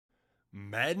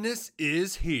Madness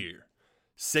is here.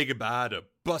 Say goodbye to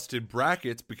busted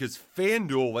brackets because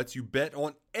FanDuel lets you bet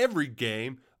on every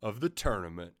game of the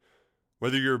tournament.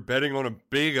 Whether you're betting on a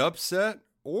big upset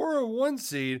or a one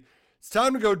seed, it's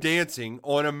time to go dancing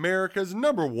on America's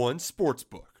 #1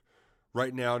 sportsbook.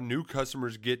 Right now, new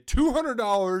customers get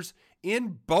 $200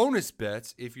 in bonus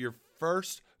bets if your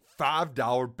first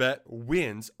 $5 bet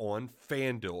wins on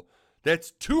FanDuel.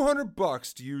 That's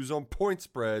 $200 to use on point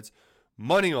spreads,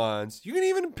 money lines. You can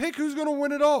even pick who's going to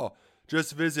win it all.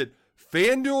 Just visit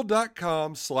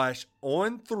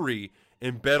FanDuel.com/on3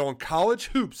 and bet on college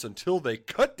hoops until they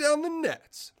cut down the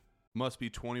nets. Must be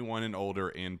 21 and older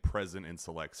and present in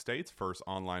select states. First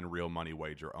online real money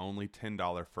wager only.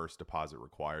 $10 first deposit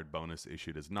required. Bonus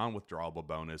issued as non-withdrawable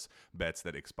bonus. Bets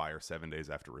that expire 7 days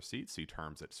after receipt. See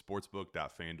terms at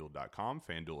sportsbook.fanduel.com.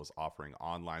 FanDuel is offering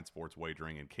online sports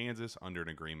wagering in Kansas under an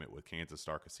agreement with Kansas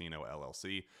Star Casino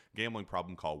LLC. Gambling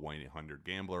problem? Call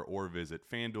 1-800-GAMBLER or visit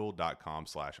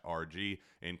fanduel.com/RG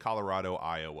in Colorado,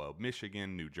 Iowa,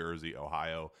 Michigan, New Jersey,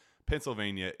 Ohio,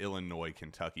 Pennsylvania, Illinois,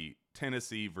 Kentucky,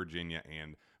 Tennessee, Virginia,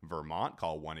 and Vermont.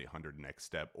 Call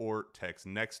 1-800-NEXT-STEP or text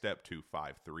NEXT-STEP to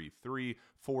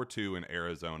 53342 in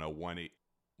Arizona,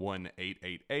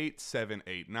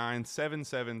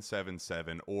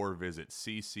 1-888-789-7777 or visit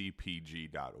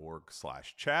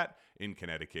ccpg.org/chat. In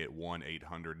Connecticut,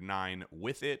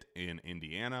 1-800-9-WITH-IT. In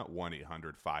Indiana,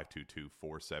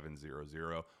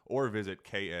 1-800-522-4700 or visit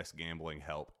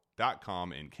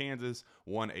ksgamblinghelp.com. In Kansas,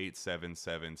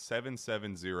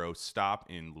 1-877-770-STOP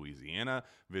in Louisiana.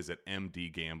 Visit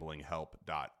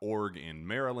mdgamblinghelp.org in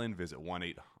Maryland. Visit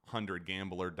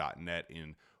 1-800-gambler.net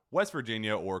in West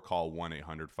Virginia or call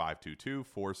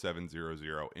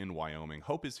 1-800-522-4700 in Wyoming.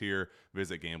 Hope is here.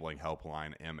 Visit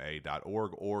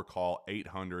gamblinghelplinema.org or call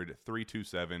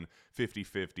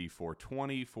 800-327-5050 for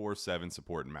 24/7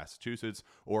 support in Massachusetts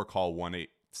or call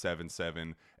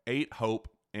 1-877-8-HOPE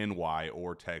NY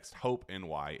or text Hope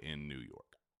NY in New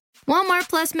York. Walmart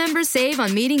Plus members save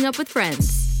on meeting up with friends.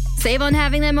 Save on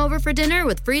having them over for dinner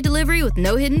with free delivery with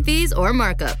no hidden fees or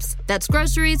markups. That's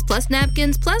groceries plus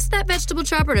napkins plus that vegetable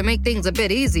chopper to make things a bit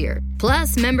easier.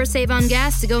 Plus, members save on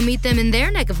gas to go meet them in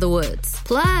their neck of the woods.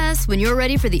 Plus, when you're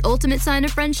ready for the ultimate sign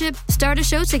of friendship, start a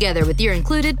show together with your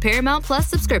included Paramount Plus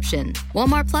subscription.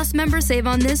 Walmart Plus members save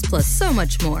on this plus so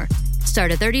much more.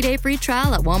 Start a 30-day free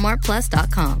trial at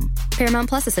walmartplus.com. Paramount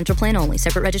Plus Essential Plan only.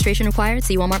 Separate registration required.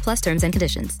 See Walmart Plus terms and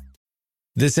conditions.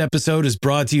 This episode is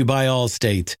brought to you by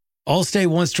Allstate. Allstate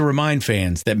wants to remind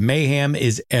fans that mayhem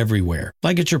is everywhere,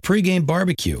 like at your pregame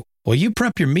barbecue. While you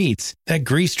prep your meats, that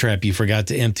grease trap you forgot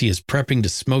to empty is prepping to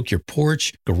smoke your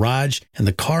porch, garage, and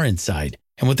the car inside.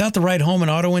 And without the right home and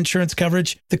auto insurance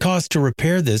coverage, the cost to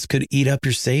repair this could eat up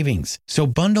your savings. So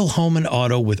bundle home and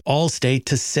auto with Allstate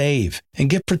to save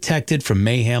and get protected from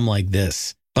mayhem like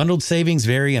this. Bundled savings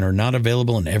vary and are not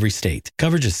available in every state.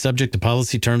 Coverage is subject to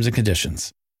policy terms and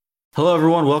conditions. Hello,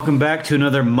 everyone. Welcome back to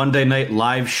another Monday Night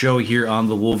Live show here on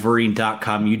the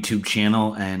Wolverine.com YouTube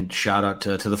channel. And shout out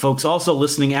to the folks also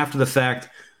listening after the fact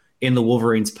in the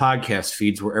Wolverines podcast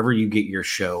feeds, wherever you get your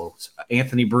shows.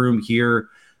 Anthony Broom here,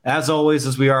 as always,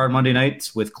 as we are on Monday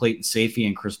nights with Clayton Safey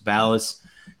and Chris Ballas.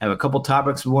 I have a couple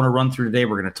topics we want to run through today.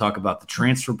 We're going to talk about the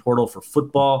transfer portal for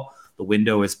football. The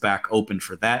window is back open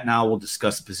for that now. We'll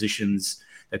discuss positions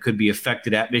that could be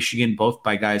affected at Michigan, both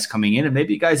by guys coming in and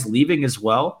maybe guys leaving as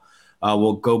well.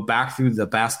 We'll go back through the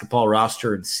basketball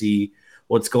roster and see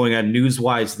what's going on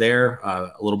news-wise there.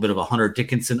 A little bit of a Hunter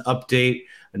Dickinson update.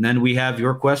 And then we have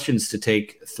your questions to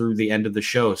take through the end of the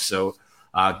show. So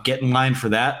get in line for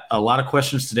that. A lot of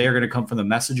questions today are going to come from the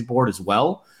message board as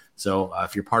well. So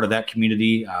if you're part of that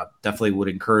community, definitely would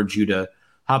encourage you to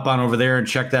hop on over there and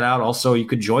check that out. Also, you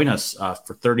could join us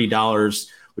for $30,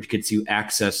 which gets you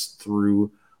access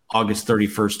through August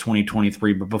 31st,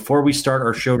 2023. But before we start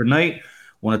our show tonight,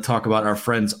 I want to talk about our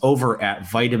friends over at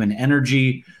Vitamin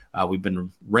Energy. We've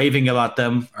been raving about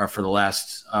them for the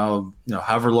last,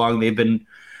 however long they've been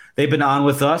on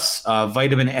with us.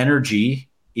 Vitamin Energy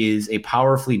is a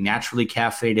powerfully naturally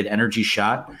caffeinated energy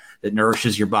shot that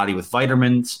nourishes your body with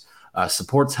vitamins,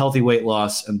 supports healthy weight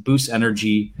loss, and boosts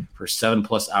energy for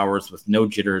 7+ hours with no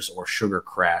jitters or sugar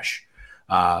crash.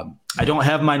 I don't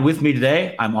have mine with me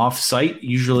today. I'm off-site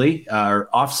usually, or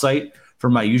off-site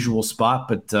from my usual spot,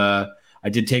 but I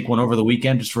did take one over the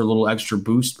weekend just for a little extra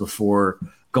boost before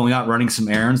going out running some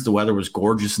errands. The weather was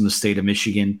gorgeous in the state of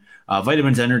Michigan.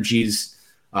 Vitamins Energy's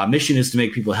mission is to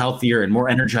make people healthier and more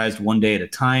energized one day at a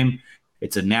time.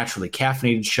 It's a naturally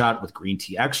caffeinated shot with green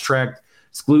tea extract.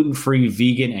 It's gluten-free,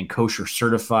 vegan, and kosher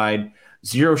certified.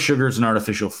 0 sugars and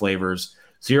artificial flavors.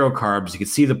 0 carbs. You can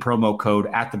see the promo code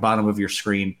at the bottom of your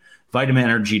screen.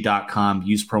 vitaminenergy.com.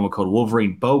 Use promo code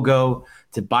Wolverine BOGO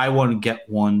to buy one, get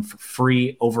one for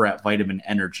free over at Vitamin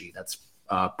Energy. That's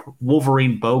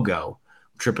Wolverine BOGO.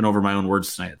 I'm tripping over my own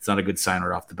words tonight. It's not a good sign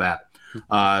right off the bat.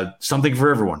 Something for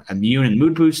everyone. Immune and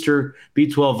mood booster,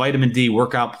 B12, vitamin D,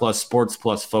 workout plus, sports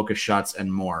plus, focus shots,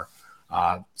 and more.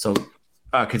 So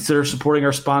consider supporting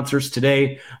our sponsors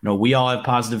today. I know we all have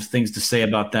positive things to say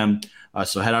about them.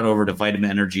 So head on over to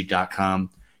vitaminenergy.com.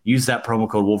 Use that promo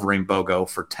code Wolverine BOGO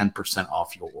for 10%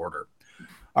 off your order.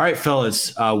 All right,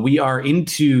 fellas, we are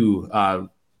into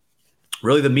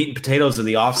really the meat and potatoes of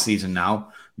the offseason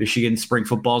now. Michigan spring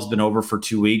football has been over for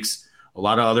 2 weeks. A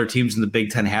lot of other teams in the Big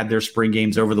Ten had their spring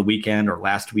games over the weekend or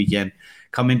last weekend,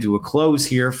 coming to a close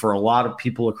here for a lot of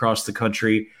people across the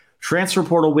country. Transfer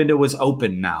portal window is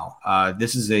open now.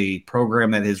 This is a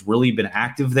program that has really been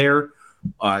active there,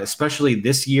 especially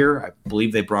this year. I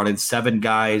believe they brought in 7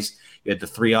 guys. You had the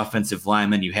 3 offensive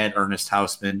linemen. You had Ernest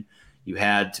Hausman. You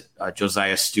had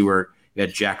Josiah Stewart. You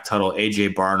had Jack Tuttle,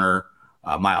 A.J. Barner,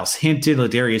 Miles Hinton,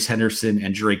 Ladarius Henderson,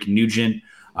 and Drake Nugent.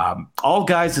 All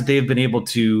guys that they've been able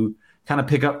to kind of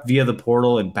pick up via the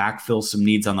portal and backfill some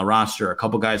needs on the roster. A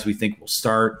couple guys we think will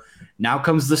start. Now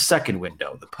comes the second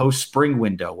window, the post-spring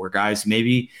window, where guys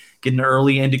maybe get an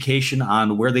early indication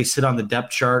on where they sit on the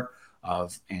depth chart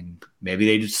and maybe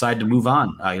they decide to move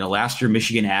on. Last year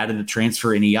Michigan added a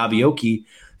transfer in Iabioki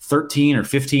 13 or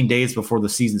 15 days before the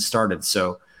season started.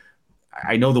 So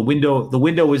I know the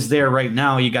window is there right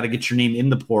now. You got to get your name in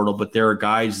the portal, but there are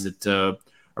guys that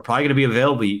are probably going to be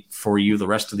available for you the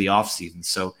rest of the offseason.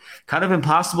 So kind of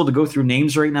impossible to go through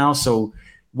names right now. So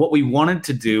what we wanted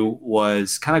to do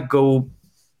was kind of go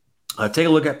take a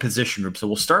look at position groups. So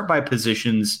we'll start by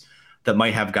positions that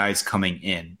might have guys coming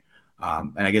in.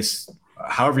 And I guess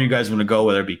however you guys want to go,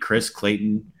 whether it be Chris,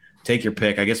 Clayton, take your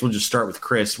pick. I guess we'll just start with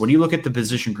Chris. When you look at the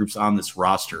position groups on this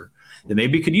roster that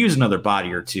maybe could use another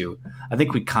body or two, I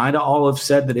think we kind of all have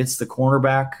said that it's the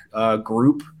cornerback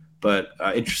group, but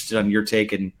interested on your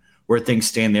take and where things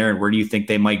stand there and where do you think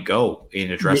they might go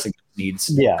in addressing needs?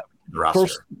 Yeah. The roster.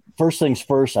 First things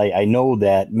first, I know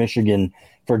that Michigan,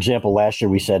 for example, last year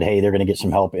we said, hey, they're going to get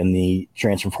some help in the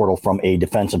transfer portal from a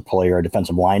defensive player, a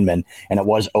defensive lineman, and it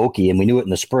was Oki, and we knew it in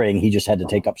the spring. He just had to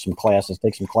take some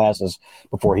classes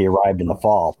before he arrived in the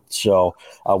fall. So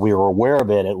we were aware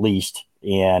of it at least,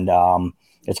 and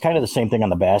it's kind of the same thing on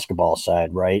the basketball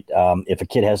side, right? If a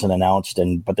kid hasn't announced,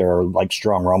 but there are like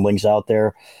strong rumblings out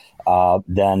there,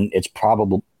 then it's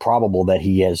probable that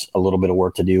he has a little bit of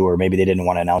work to do, or maybe they didn't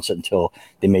want to announce it until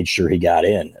they made sure he got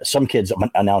in. Some kids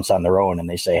announce on their own and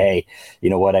they say, hey, you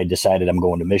know what, I decided I'm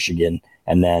going to Michigan,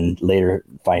 and then later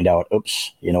find out,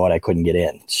 oops, you know what, I couldn't get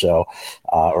in. So,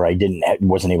 or I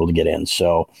wasn't able to get in.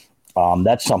 So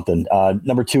that's something.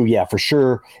 Number 2, yeah, for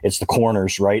sure, it's the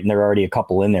corners, right? And there are already a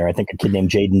couple in there. I think a kid named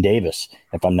Jaden Davis,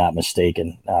 if I'm not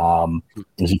mistaken.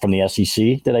 Is he from the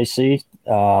SEC? Did I see?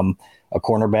 A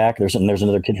cornerback. There's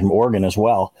another kid from Oregon as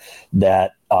well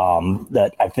that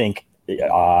I think,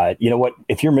 you know what,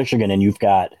 if you're Michigan and you've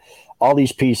got all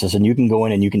these pieces and you can go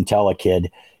in and you can tell a kid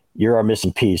you're our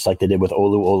missing piece, like they did with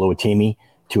Olu Oluwatimi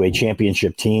to a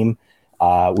championship team.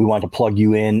 We want to plug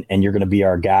you in and you're going to be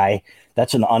our guy.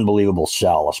 That's an unbelievable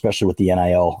sell, especially with the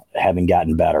NIL having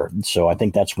gotten better. So I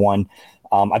think that's one.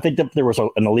 I think that there was an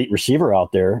elite receiver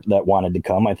out there that wanted to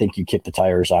come. I think you kick the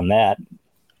tires on that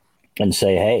and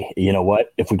say, hey, you know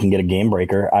what, if we can get a game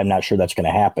breaker, I'm not sure that's going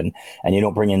to happen. And you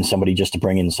don't bring in somebody just to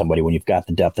bring in somebody when you've got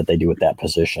the depth that they do at that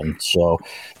position. So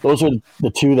those are the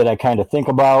 2 that I kind of think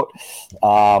about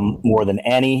more than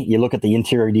any. You look at the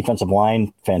interior defensive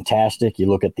line, fantastic. You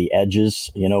look at the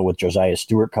edges, with Josiah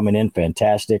Stewart coming in,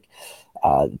 fantastic.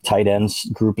 Tight ends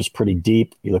group is pretty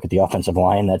deep. You look at the offensive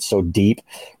line, that's so deep.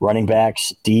 Running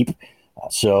backs, deep.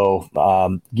 So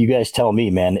you guys tell me,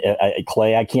 man.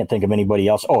 Clay, I can't think of anybody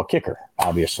else. Oh, a kicker,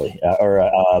 obviously, or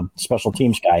a special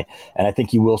teams guy. And I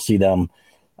think you will see them.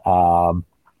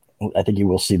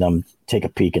 Take a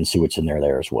peek and see what's in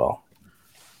there as well.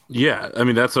 Yeah, I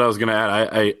mean, that's what I was going to add.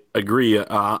 I agree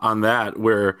on that,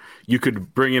 where you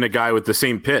could bring in a guy with the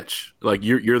same pitch. Like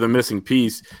you're the missing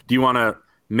piece. Do you want to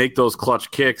make those clutch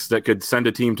kicks that could send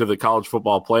a team to the college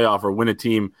football playoff or win a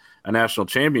team a national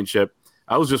championship?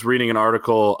 I was just reading an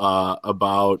article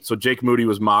so Jake Moody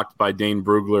was mocked by Dane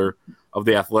Brugler of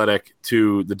The Athletic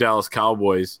to the Dallas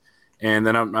Cowboys. And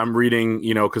then I'm reading,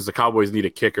 because the Cowboys need a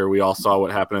kicker. We all saw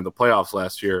what happened in the playoffs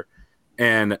last year.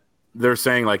 And they're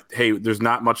saying, like, hey, there's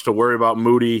not much to worry about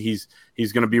Moody. He's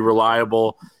going to be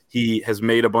reliable. He has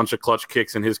made a bunch of clutch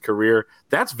kicks in his career.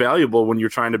 That's valuable when you're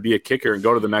trying to be a kicker and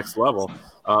go to the next level.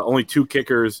 Only 2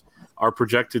 kickers are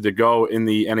projected to go in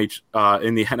the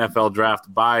NFL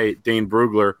draft by Dane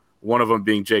Brugler. one of them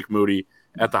being Jake Moody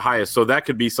at the highest. So that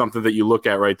could be something that you look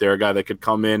at right there, a guy that could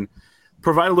come in,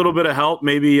 provide a little bit of help.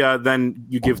 Maybe then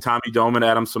you give Tommy Doman,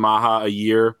 Adam Samaha a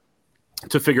year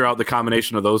to figure out the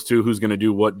combination of those two, who's going to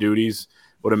do what duties.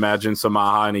 Would imagine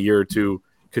Samaha in a year or two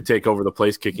could take over the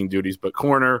place kicking duties. But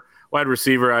corner, wide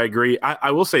receiver, I agree.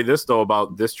 I will say this, though,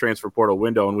 about this transfer portal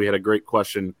window, and we had a great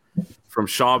question from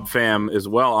Schaub Fam as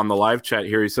well on the live chat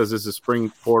here. He says, is the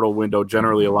spring portal window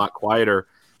generally a lot quieter?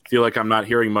 Feel like I'm not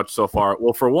hearing much so far.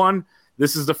 Well, for one,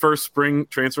 this is the first spring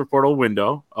transfer portal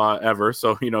window ever.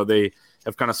 So, they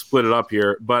have kind of split it up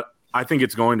here. But I think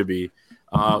it's going to be.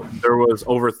 There was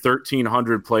over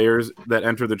 1,300 players that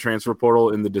entered the transfer portal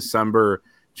in the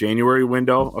December-January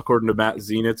window, according to Matt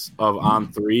Zenitz of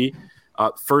On3.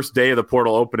 First day of the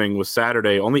portal opening was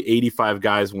Saturday. Only 85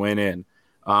 guys went in.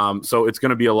 So it's going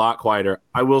to be a lot quieter.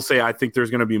 I will say I think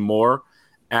there's going to be more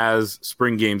as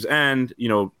spring games end.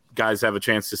 Guys have a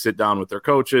chance to sit down with their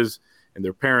coaches and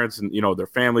their parents and, their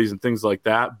families and things like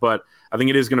that. But I think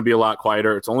it is going to be a lot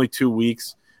quieter. It's only 2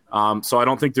 weeks. So I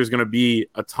don't think there's going to be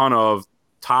a ton of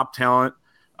top talent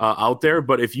out there.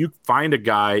 But if you find a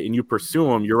guy and you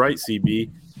pursue him, you're right, CB.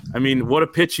 I mean, what a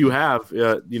pitch you have,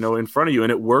 in front of you.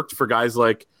 And it worked for guys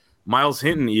like Miles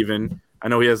Hinton even. I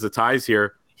know he has the ties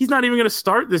here. He's not even going to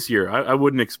start this year, I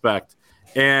wouldn't expect.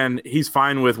 And he's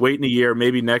fine with waiting a year,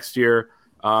 maybe next year,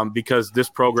 because this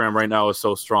program right now is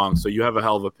so strong. So you have a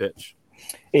hell of a pitch.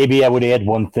 AB, I would add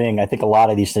one thing. I think a lot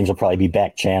of these things will probably be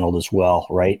back channeled as well,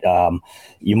 right?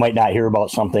 You might not hear about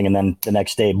something, and then the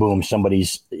next day, boom,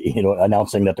 somebody's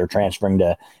announcing that they're transferring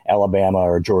to Alabama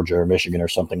or Georgia or Michigan or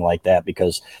something like that,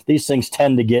 because these things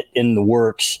tend to get in the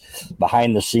works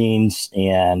behind the scenes,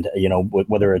 and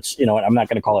whether it's I'm not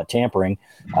going to call it tampering,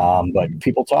 but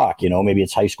people talk. Maybe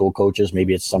it's high school coaches,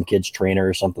 maybe it's some kid's trainer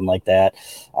or something like that.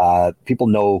 People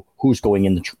know who's going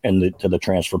into the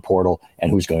transfer portal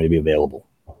and who's going to be available.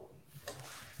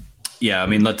 Yeah, I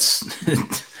mean, let's.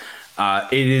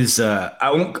 It is.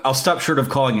 I'll stop short of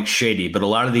calling it shady, but a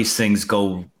lot of these things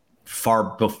go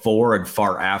far before and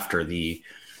far after the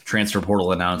transfer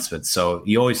portal announcement. So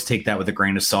you always take that with a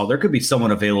grain of salt. There could be someone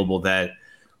available that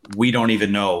we don't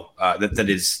even know that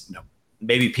is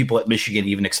maybe people at Michigan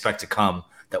even expect to come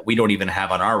that we don't even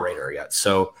have on our radar yet.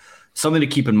 So something to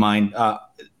keep in mind.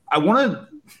 I want to.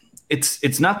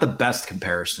 It's not the best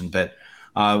comparison, but.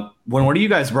 When one of you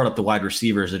guys brought up the wide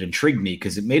receivers, it intrigued me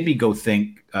because it made me go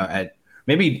think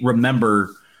remember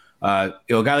a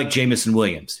guy like Jamison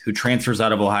Williams, who transfers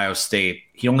out of Ohio State.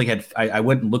 He only had, I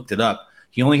went and looked it up.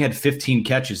 He only had 15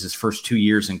 catches his first 2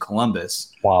 years in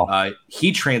Columbus. Wow.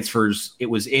 He transfers. It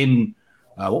was in,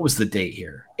 what was the date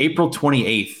here? April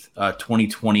 28th,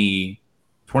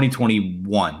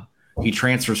 2021. He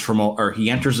transfers he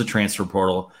enters the transfer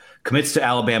portal, commits to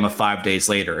Alabama 5 days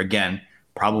later. Again,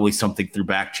 probably something through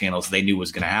back channels they knew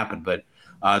was going to happen. But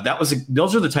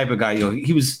those are the type of guy,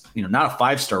 he was, not a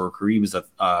 5-star recruit. He was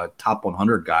a top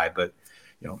 100 guy. But,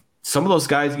 some of those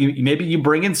guys, maybe you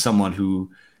bring in someone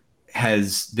who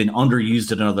has been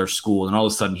underused at another school and all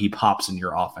of a sudden he pops in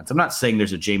your offense. I'm not saying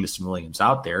there's a Jamison Williams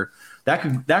out there. That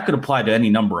could apply to any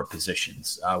number of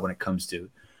positions when it comes to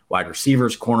wide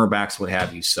receivers, cornerbacks, what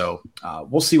have you. So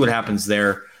we'll see what happens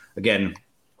there. Again,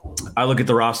 I look at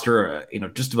the roster,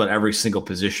 just about every single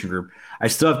position group. I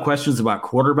still have questions about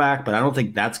quarterback, but I don't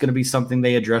think that's going to be something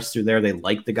they address through there. They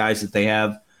like the guys that they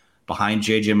have behind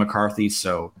J.J. McCarthy,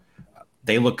 so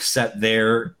they look set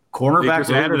there. Cornerback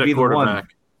would be the one.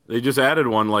 They just added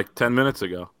one like 10 minutes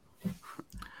ago.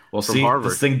 Well, see,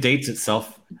 Harvard. This thing dates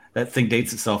itself. That thing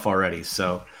dates itself already.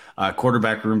 So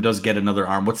quarterback room does get another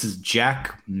arm. What's his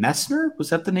Jack Messner? Was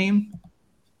that the name?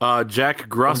 Jack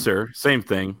Grusser, same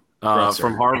thing.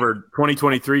 From Harvard,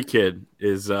 2023 kid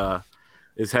is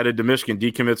headed to Michigan,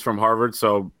 decommits from Harvard,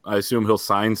 so I assume he'll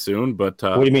sign soon. But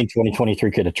what do you mean, 2023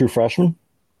 kid? A true freshman?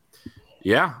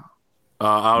 Yeah,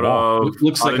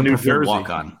 looks like a New preferred Jersey.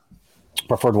 walk-on.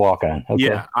 Preferred walk-on. Okay.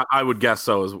 Yeah, I would guess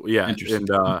so. Yeah, interesting.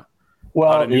 And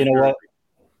well, you know what?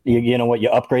 You know what? You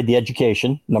upgrade the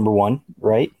education, number one,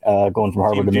 right? Going from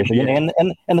Harvard to Michigan,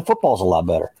 and the football's a lot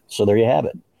better. So there you have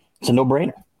it. It's a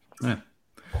no-brainer.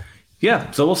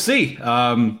 Yeah, so we'll see.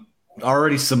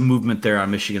 Already some movement there on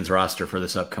Michigan's roster for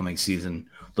this upcoming season.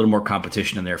 A little more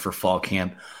competition in there for fall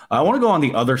camp. I want to go on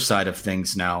the other side of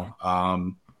things now.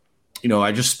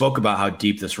 I just spoke about how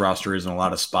deep this roster is in a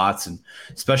lot of spots, and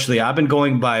especially I've been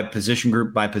going by position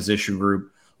group,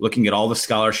 looking at all the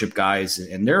scholarship guys,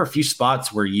 and there are a few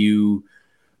spots where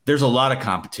there's a lot of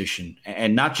competition,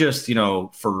 and not just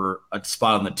for a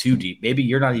spot on the 2 deep. Maybe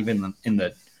you're not even in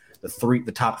the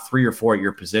the top 3 or 4 at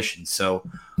your position. So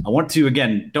I want to,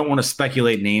 again, don't want to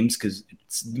speculate names because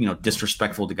it's,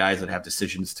 disrespectful to guys that have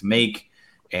decisions to make.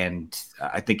 And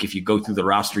I think if you go through the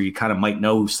roster, you kind of might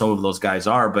know who some of those guys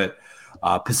are. But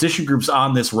position groups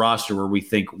on this roster where we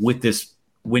think with this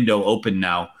window open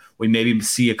now, we maybe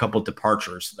see a couple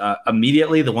departures.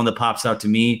 Immediately, the one that pops out to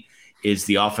me is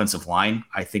the offensive line.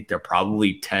 I think they're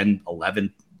probably 10,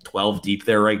 11, 12 deep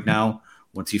there right now.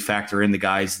 Once you factor in the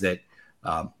guys that,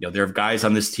 there are guys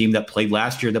on this team that played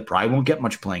last year that probably won't get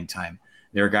much playing time.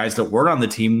 There are guys that weren't on the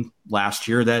team last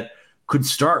year that could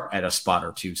start at a spot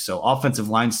or two. So offensive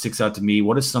line sticks out to me.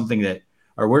 What is something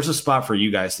where's a spot for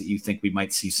you guys that you think we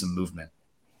might see some movement?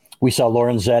 We saw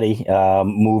Lorenzetti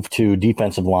move to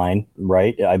defensive line,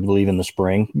 right? I believe in the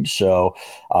spring. So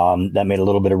that made a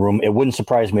little bit of room. It wouldn't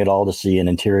surprise me at all to see an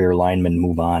interior lineman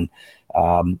move on.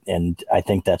 And I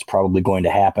think that's probably going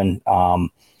to happen.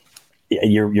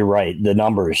 You're right. The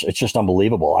numbers, it's just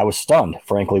unbelievable. I was stunned,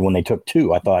 frankly, when they took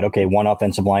 2. I thought, okay, 1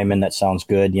 offensive lineman, that sounds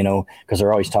good, because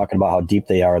they're always talking about how deep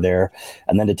they are there.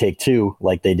 And then to take 2,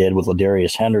 like they did with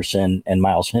Ladarius Henderson and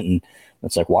Miles Hinton,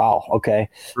 it's like, wow, okay.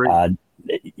 3.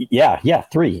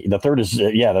 3. The third is,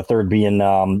 the third being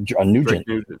Nugent.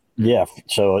 Yeah,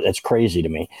 so it's crazy to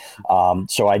me.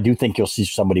 So I do think you'll see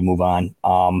somebody move on.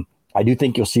 I do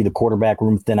think you'll see the quarterback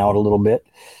room thin out a little bit.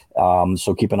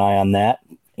 So keep an eye on that.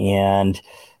 And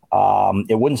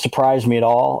it wouldn't surprise me at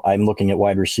all. I'm looking at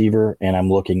wide receiver and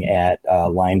I'm looking at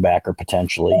linebacker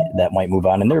potentially that might move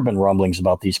on. And there have been rumblings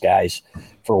about these guys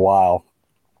for a while,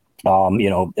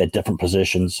 at different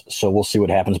positions. So we'll see what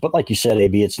happens. But like you said,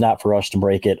 AB, it's not for us to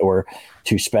break it or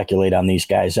to speculate on these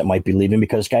guys that might be leaving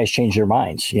because guys change their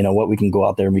minds. We can go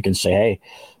out there and we can say, hey,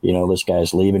 this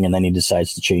guy's leaving, and then he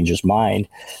decides to change his mind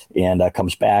and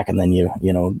comes back, and then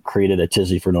you created a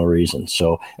tizzy for no reason.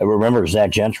 So I remember Zach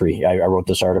Gentry. I wrote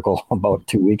this article about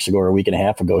 2 weeks ago or a week and a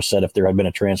half ago, said if there had been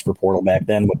a transfer portal back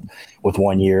then with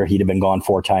 1 year, he'd have been gone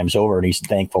 4 times over, and he's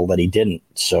thankful that he didn't.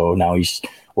 So now he's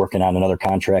working on another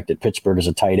contract at Pittsburgh as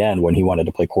a tight end when he wanted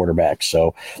to play quarterback.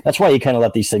 So that's why you kind of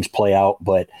let these things play out.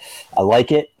 But I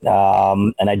like it,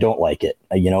 and I don't like it.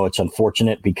 It's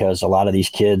unfortunate because a lot of these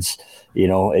kids,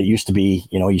 it used to be,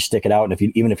 you stick it out, and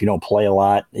even if you don't play a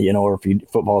lot, or if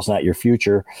football's not your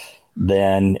future,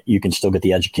 then you can still get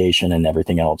the education and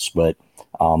everything else. But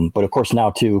of course now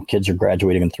too, kids are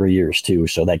graduating in 3 years too,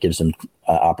 so that gives them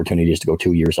opportunities to go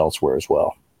 2 years elsewhere as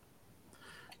well.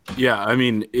 Yeah, I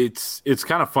mean, it's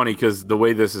kind of funny because the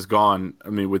way this has gone, I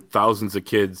mean, with thousands of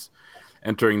kids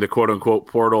entering the quote-unquote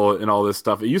portal and all this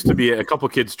stuff, it used to be a couple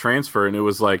kids transfer, and it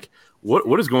was like,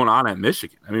 what is going on at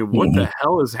Michigan? I mean, what the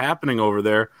hell is happening over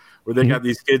there where they got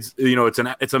these kids,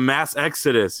 it's a mass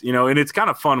exodus, and it's kind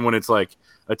of fun when it's like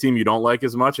a team you don't like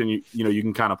as much and you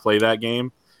can kind of play that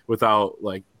game without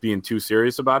like being too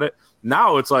serious about it.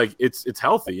 Now it's like it's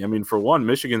healthy. I mean, for one,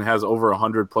 Michigan has over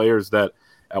 100 players that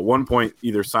at one point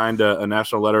either signed a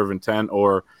national letter of intent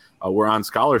or were on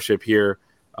scholarship here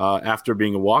after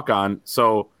being a walk-on.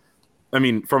 So, I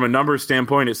mean, from a numbers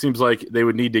standpoint, it seems like they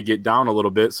would need to get down a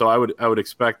little bit. So I would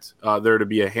expect there to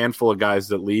be a handful of guys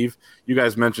that leave. You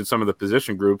guys mentioned some of the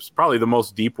position groups. Probably the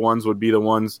most deep ones would be the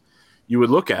ones you would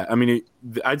look at. I mean,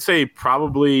 I'd say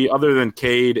probably other than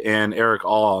Cade and Eric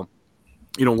All,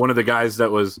 one of the guys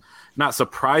that was not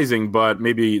surprising, but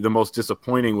maybe the most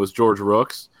disappointing was George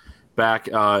Rooks back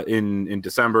in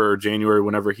December or January,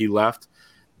 whenever he left.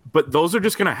 But those are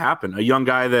just going to happen. A young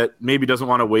guy that maybe doesn't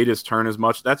want to wait his turn as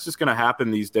much, that's just going to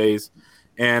happen these days.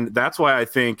 And that's why I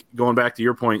think, going back to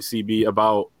your point, CB,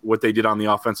 about what they did on the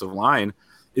offensive line,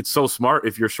 it's so smart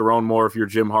if you're Sharon Moore, if you're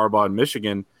Jim Harbaugh in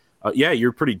Michigan.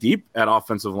 You're pretty deep at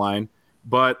offensive line.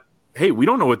 But, hey, we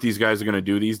don't know what these guys are going to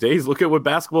do these days. Look at what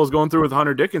basketball is going through with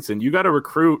Hunter Dickinson. You got to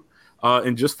recruit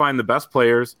and just find the best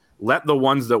players, let the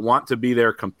ones that want to be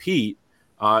there compete,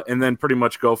 and then pretty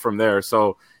much go from there.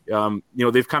 So,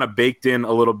 they've kind of baked in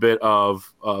a little bit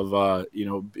of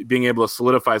being able to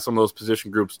solidify some of those position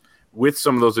groups with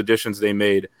some of those additions they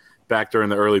made back during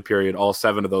the early period, all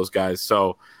 7 of those guys.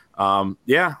 So,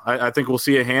 I think we'll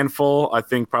see a handful. I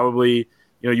think probably,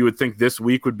 you would think this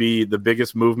week would be the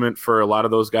biggest movement for a lot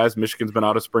of those guys. Michigan's been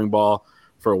out of spring ball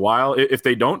for a while. If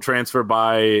they don't transfer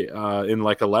by in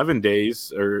like 11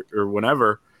 days or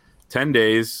whenever, 10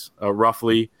 days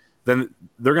roughly, then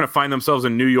they're going to find themselves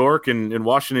in New York and in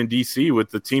Washington, D.C.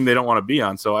 with the team they don't want to be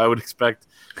on. So I would expect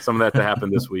some of that to happen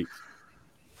this week.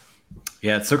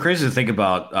 Yeah, it's so crazy to think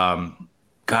about.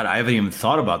 God, I haven't even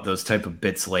thought about those type of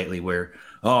bits lately where,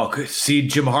 see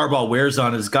Jim Harbaugh wears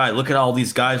on his guy. Look at all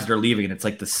these guys that are leaving. And it's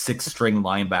like the 6th string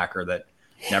linebacker that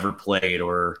never played,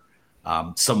 or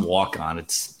some walk on.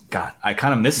 I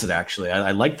kind of miss it, actually.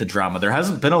 I like the drama. There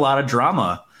hasn't been a lot of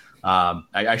drama.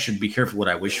 I should be careful what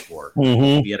I wish for.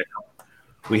 Mm-hmm.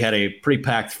 We had a pretty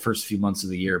packed first few months of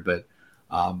the year, but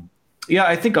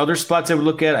I think other spots I would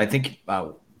look at. I think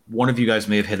one of you guys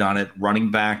may have hit on it.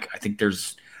 Running back. I think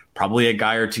there's probably a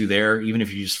guy or two there, even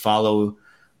if you just follow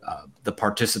the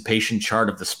participation chart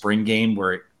of the spring game,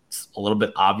 where it's a little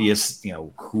bit obvious,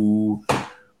 who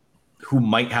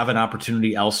might have an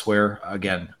opportunity elsewhere.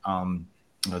 Again,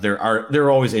 there are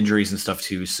always injuries and stuff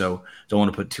too, so don't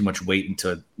want to put too much weight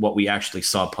into what we actually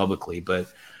saw publicly. But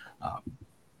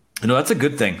that's a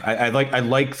good thing. I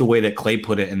like the way that Clay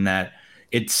put it, in that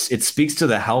it speaks to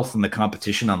the health and the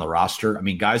competition on the roster. I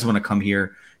mean, guys want to come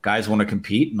here, guys want to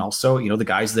compete, and also the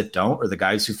guys that don't, or the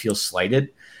guys who feel slighted.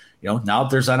 Now that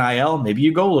there's NIL, maybe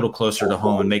you go a little closer to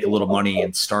home and make a little money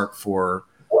and start for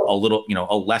a little,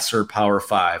 a lesser Power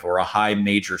 5 or a high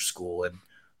major school,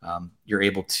 and you're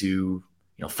able to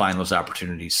find those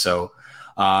opportunities. So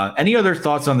any other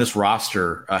thoughts on this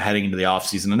roster heading into the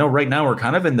offseason? I know right now we're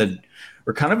kind of in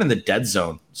the dead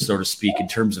zone, so to speak, in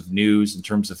terms of news, in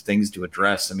terms of things to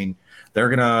address. I mean, they're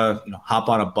gonna hop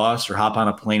on a bus or hop on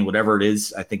a plane, whatever it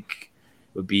is. I think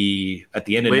it would be at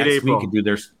the end of next week and do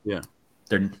their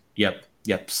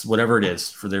whatever it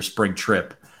is for their spring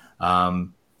trip.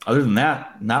 Other than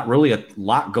that, not really a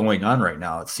lot going on right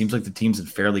now. It seems like the team's in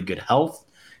fairly good health.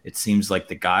 It seems like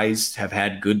the guys have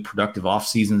had good, productive off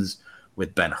seasons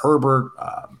with Ben Herbert.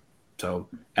 So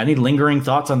any lingering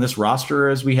thoughts on this roster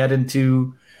as we head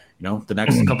into, the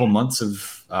next couple months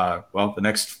of, the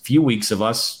next few weeks of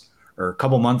us, or a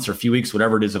couple months or few weeks,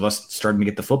 whatever it is, of us starting to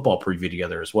get the football preview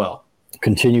together as well?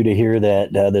 Continue to hear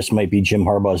that this might be Jim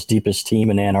Harbaugh's deepest team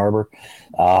in Ann Arbor,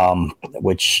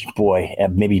 which, boy,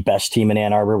 maybe best team in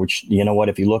Ann Arbor, which,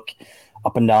 if you look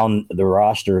up and down the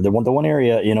roster, the one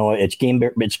area, it's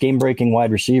game breaking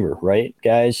wide receiver, right,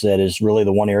 guys? That is really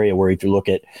the one area where, if you look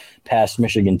at past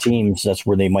Michigan teams, that's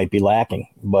where they might be lacking.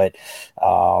 But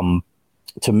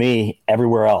to me,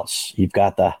 everywhere else, you've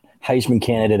got the Heisman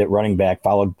candidate at running back,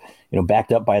 followed,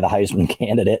 backed up by the Heisman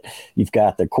candidate. You've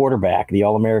got the quarterback, the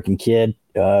All-American kid,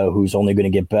 who's only going to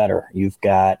get better. You've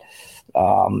got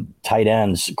tight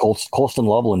ends. Colston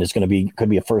Loveland could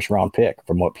be a first-round pick,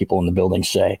 from what people in the building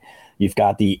say. You've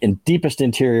got the deepest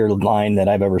interior line that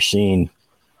I've ever seen,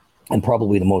 and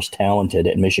probably the most talented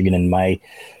at Michigan in my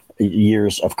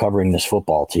years of covering this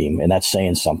football team. And that's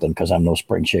saying something, because I'm no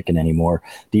spring chicken anymore.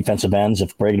 Defensive ends,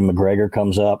 if Brady McGregor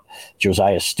comes up,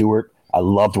 Josiah Stewart, I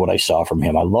loved what I saw from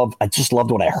him. I just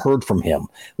loved what I heard from him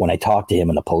when I talked to him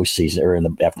in the postseason, or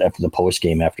after the post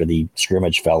game, after the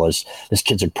scrimmage. Fellas, this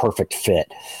kid's a perfect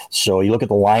fit. So you look at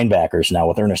the linebackers now,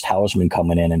 with Ernest Hausman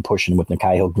coming in and pushing, with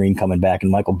Nikhai Hill-Green coming back, and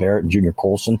Michael Barrett and Junior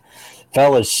Colson.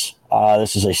 Fellas,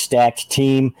 this is a stacked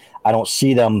team. I don't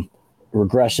see them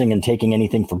regressing and taking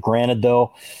anything for granted,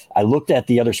 though. I looked at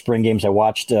the other spring games. I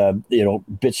watched,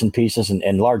 bits and pieces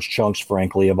and large chunks,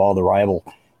 frankly, of all the rival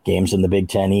games in the Big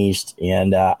Ten East.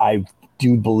 And I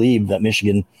do believe that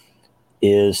Michigan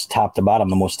is top to bottom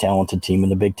the most talented team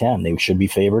in the Big Ten. They should be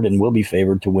favored and will be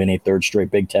favored to win a third straight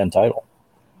Big Ten title.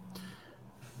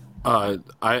 I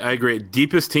agree.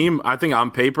 Deepest team, I think,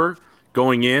 on paper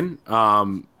going in,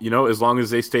 as long as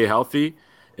they stay healthy.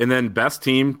 And then best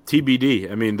team,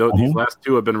 TBD. I mean, these last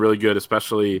two have been really good,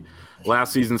 especially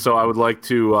last season. So I would like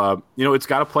to, it's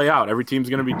got to play out. Every team's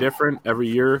going to be different every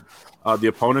year. The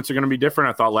opponents are going to be different.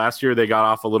 I thought last year they got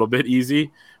off a little bit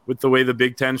easy with the way the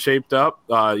Big Ten shaped up,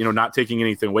 not taking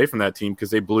anything away from that team,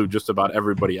 because they blew just about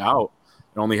everybody out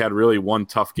and only had really one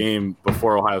tough game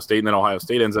before Ohio State. And then Ohio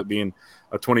State ends up being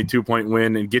a 22-point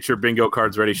win. And get your bingo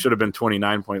cards ready. Should have been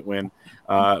 29-point win.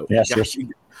 Yes.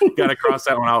 Got to cross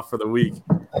that one out for the week.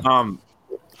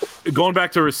 Going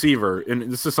back to receiver,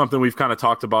 and this is something we've kind of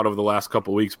talked about over the last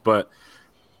couple of weeks, but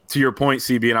to your point,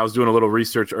 CB, and I was doing a little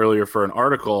research earlier for an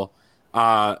article.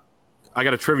 I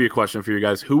got a trivia question for you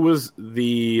guys.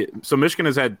 So Michigan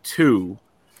has had two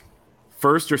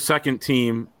first or second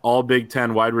team all Big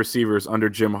Ten wide receivers under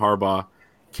Jim Harbaugh.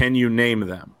 Can you name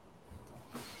them?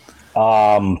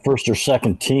 First or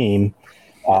second team,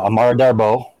 Amara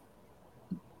Darboh.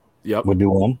 Yep. Would be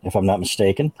one, if I'm not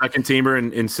mistaken. Second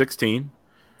teamer in 16.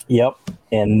 Yep.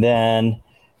 And then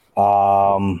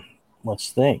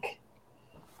let's think.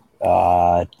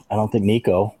 I don't think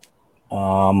Nico.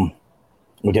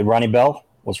 We did Ronnie Bell.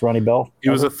 What's Ronnie Bell? He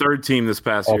was a third team this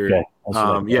past year.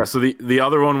 So the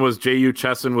other one was J.U.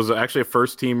 Chesson, was actually a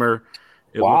first teamer.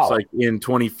 It looks like in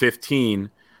 2015.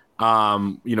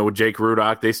 With Jake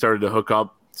Rudock, they started to hook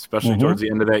up, especially towards the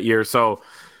end of that year. So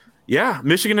Yeah,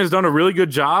 Michigan has done a really good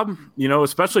job,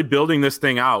 especially building this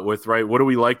thing out with, right, what do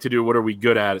we like to do, what are we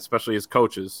good at, especially as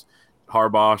coaches.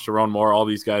 Harbaugh, Sharon Moore, all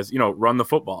these guys, run the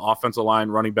football. Offensive line,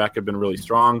 running back have been really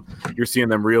strong. You're seeing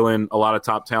them reel in a lot of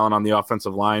top talent on the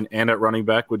offensive line and at running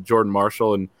back with Jordan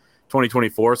Marshall in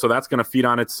 2024. So that's going to feed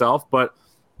on itself. But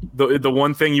the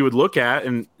one thing you would look at,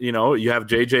 and, you have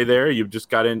JJ there. You've just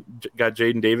got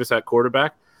Jaden Davis at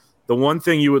quarterback. The one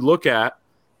thing you would look at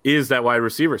is that wide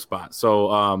receiver spot.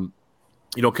 So,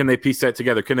 can they piece that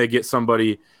together? Can they get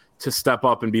somebody to step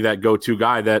up and be that go-to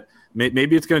guy that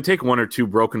maybe it's going to take one or two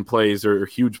broken plays or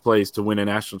huge plays to win a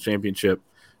national championship?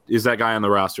 Is that guy on the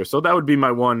roster? So that would be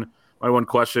my one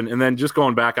question. And then just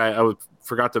going back, I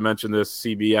forgot to mention this,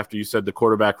 CB, after you said the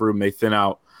quarterback room may thin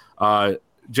out.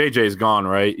 JJ's gone,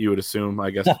 right? You would assume,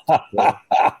 I guess.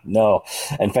 No.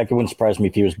 In fact, it wouldn't surprise me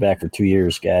if he was back for 2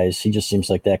 years, guys. He just seems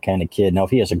like that kind of kid. Now,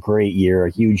 if he has a great year,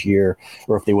 a huge year,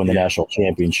 or if they win the national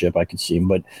championship, I could see him.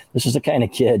 But this is the kind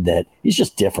of kid that he's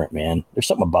just different, man. There's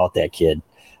something about that kid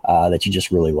that you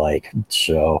just really like.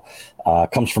 So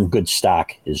comes from good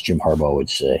stock, as Jim Harbaugh would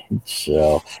say.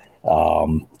 So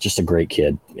just a great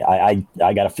kid. I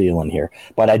got a feeling here.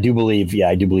 But I do believe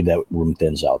that room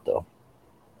thins out, though.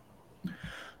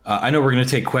 I know we're going to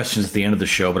take questions at the end of the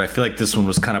show, but I feel like this one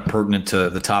was kind of pertinent to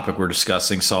the topic we're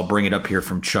discussing. So I'll bring it up here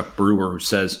from Chuck Brewer, who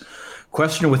says,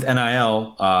 question with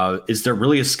NIL, is there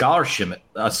really a scholarship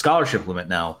limit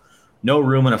now? No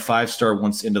room in a 5-star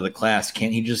once into the class.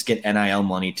 Can't he just get NIL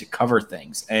money to cover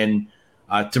things? And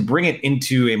to bring it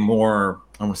into a more,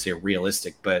 I don't want to say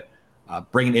realistic, but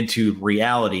bring it into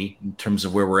reality in terms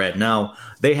of where we're at now,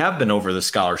 they have been over the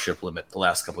scholarship limit the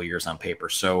last couple of years on paper.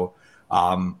 So,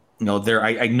 I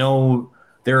know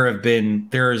there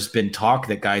has been talk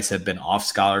that guys have been off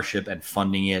scholarship and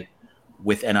funding it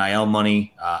with NIL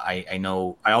money. I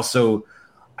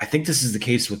think this is the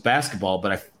case with basketball,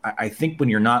 but I think when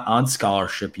you're not on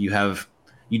scholarship, you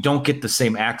don't get the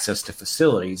same access to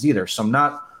facilities either. So I'm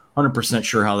not 100%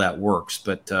 sure how that works.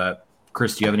 But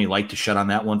Chris, do you have any light to shed on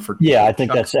that one? Yeah, I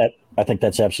think that's it. I think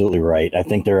that's absolutely right. I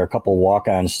think there are a couple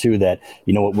walk-ons too that,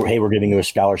 we're giving you a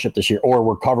scholarship this year, or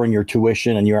we're covering your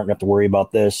tuition and you aren't going to have to worry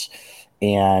about this.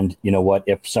 And you know what,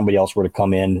 if somebody else were to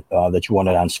come in that you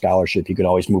wanted on scholarship, you could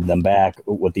always move them back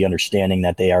with the understanding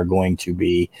that they are going to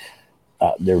be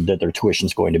their tuition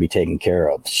is going to be taken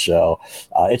care of. So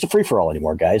it's a free-for-all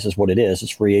anymore, guys, is what it is.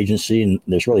 It's free agency, and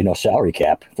there's really no salary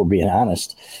cap, if we're being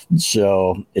honest.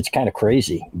 So it's kind of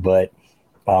crazy. But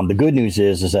the good news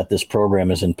is that this program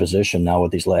is in position now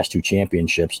with these last 2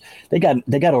 championships. They got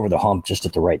over the hump just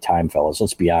at the right time, fellas.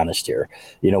 Let's be honest here.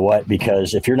 You know what?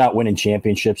 Because if you're not winning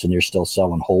championships and you're still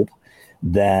selling hope,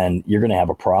 then you're going to have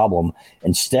a problem.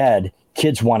 Instead,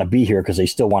 kids want to be here because they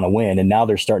still want to win. And now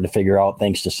they're starting to figure out,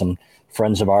 thanks to some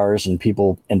friends of ours and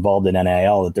people involved in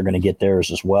NIL, that they're going to get theirs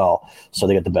as well. So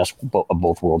they got the best of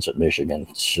both worlds at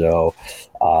Michigan. So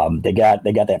they got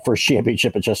that first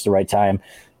championship at just the right time.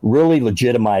 Really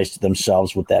legitimized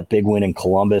themselves with that big win in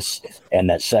Columbus and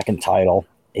that second title.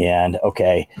 And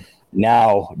okay,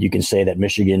 now you can say that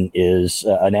Michigan is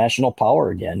a national power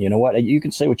again. You know what? You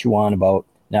can say what you want about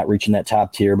not reaching that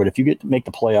top tier, but if you get to make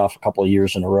the playoff a couple of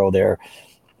years in a row there,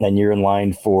 then you're in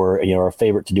line for a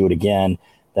favorite to do it again.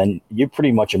 Then you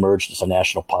pretty much emerged as a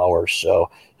national power. So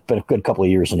it's been a good couple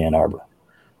of years in Ann Arbor.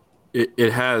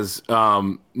 It has.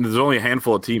 There's only a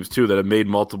handful of teams too that have made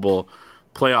multiple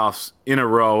playoffs in a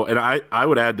row. And I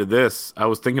would add to this, I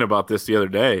was thinking about this the other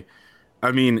day.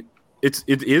 I mean, it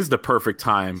is the perfect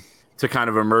time to kind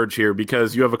of emerge here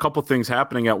because you have a couple things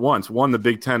happening at once. One, the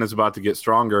Big Ten is about to get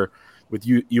stronger with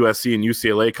USC and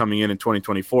UCLA coming in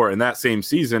 2024. And that same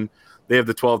season, they have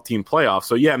the 12-team playoff.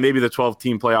 So, yeah, maybe the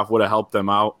 12-team playoff would have helped them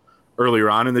out earlier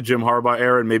on in the Jim Harbaugh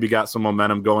era and maybe got some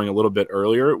momentum going a little bit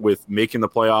earlier with making the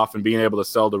playoff and being able to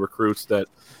sell to recruits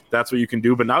that's what you can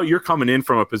do. But now you're coming in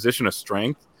from a position of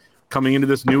strength. Coming into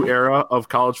this new era of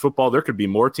college football, there could be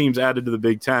more teams added to the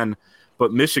Big Ten,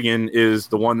 but Michigan is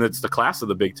the one that's the class of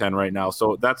the Big Ten right now.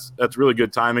 So that's really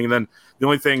good timing. And then the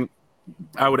only thing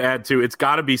I would add to, it's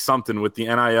got to be something with the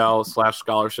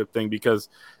NIL/scholarship thing because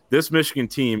this Michigan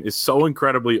team is so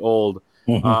incredibly old.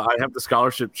 I have the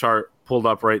scholarship chart pulled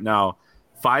up right now.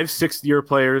 5 sixth-year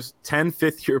players, 10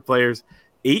 fifth-year players,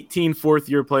 18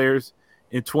 fourth-year players,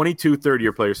 and 22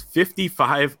 third-year players.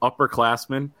 55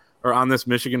 upperclassmen are on this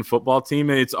Michigan football team,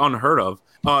 and it's unheard of.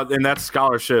 And that's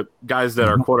scholarship guys that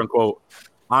are, quote-unquote,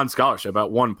 on scholarship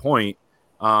at one point.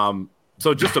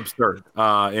 So just absurd.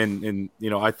 And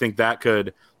I think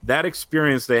that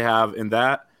experience they have and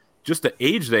that just the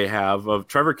age they have of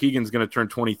Trevor Keegan's going to turn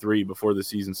 23 before the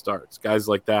season starts. Guys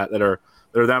like that are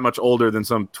that much older than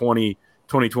some 20,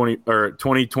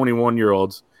 21 year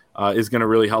olds. is going to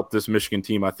really help this Michigan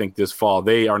team, I think, this fall.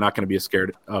 They are not going to be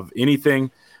scared of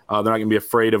anything. They're not going to be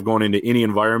afraid of going into any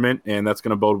environment, and that's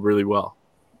going to bode really well.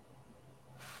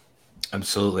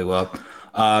 Absolutely. Well,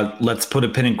 let's put a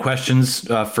pin in questions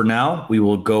for now. We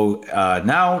will go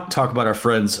now talk about our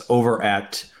friends over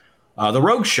at the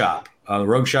Rogue Shop. The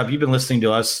Rogue Shop, you've been listening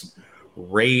to us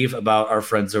rave about our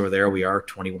friends over there. We are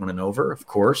 21 and over, of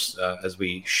course, as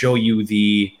we show you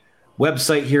the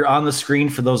website here on the screen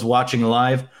for those watching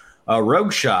live.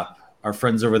 Rogue Shop, our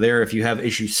friends over there, if you have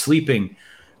issues sleeping,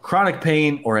 chronic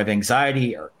pain, or have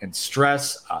anxiety and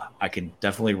stress, I can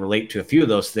definitely relate to a few of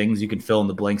those things. You can fill in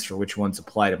the blanks for which ones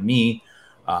apply to me.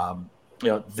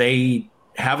 They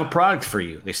have a product for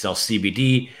you. They sell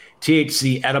CBD,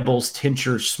 THC, edibles,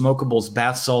 tinctures, smokables,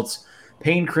 bath salts,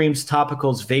 pain creams,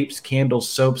 topicals, vapes, candles,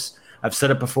 soaps. I've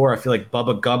said it before. I feel like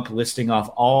Bubba Gump listing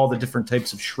off all the different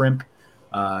types of shrimp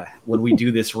when we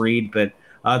do this read, but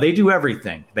they do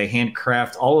everything. They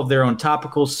handcraft all of their own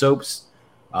topicals, soaps,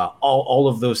 all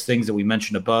of those things that we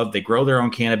mentioned above. They grow their own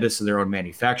cannabis in their own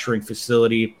manufacturing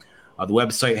facility. The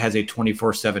website has a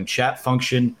 24/7 chat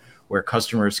function where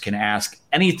customers can ask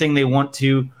anything they want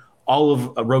to. All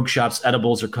of Rogue Shop's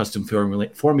edibles are custom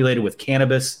formulated with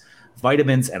cannabis,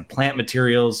 vitamins, and plant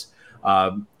materials.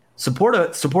 Support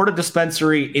a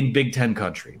dispensary in Big Ten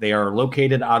country. They are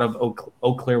located out of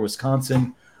Eau Claire,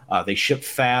 Wisconsin. They ship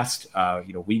fast.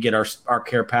 We get our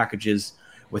care packages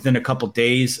within a couple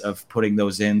days of putting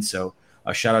those in. So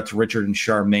shout out to Richard and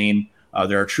Charmaine.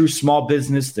 They're a true small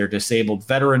business. They're disabled,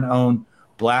 veteran-owned,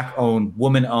 Black-owned,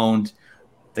 woman-owned.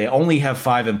 They only have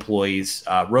 5 employees.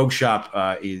 Rogue Shop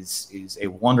is a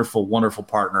wonderful, wonderful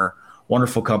partner,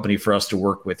 wonderful company for us to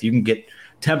work with. You can get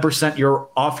 10%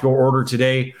 off your order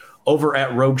today over at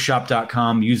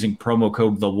rogueshop.com using promo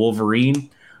code The Wolverine.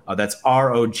 That's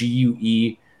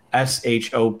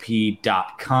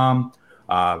ROGUESHOP.com.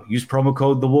 Use promo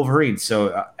code The Wolverine.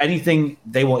 So anything,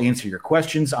 they will answer your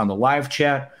questions on the live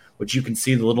chat, which you can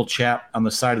see the little chat on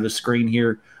the side of the screen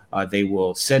here. They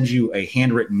will send you a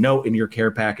handwritten note in your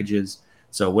care packages.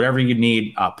 So whatever you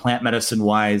need, plant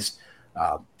medicine-wise,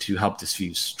 to help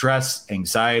diffuse stress,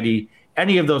 anxiety,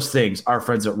 any of those things, our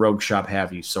friends at Rogue Shop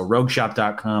have you. So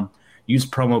rogueshop.com, use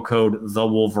promo code The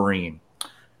Wolverine.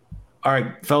 All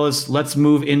right, fellas, let's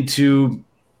move into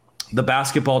the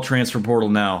basketball transfer portal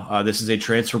now. This is a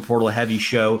transfer portal heavy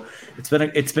show.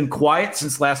 It's been quiet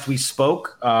since last we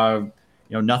spoke.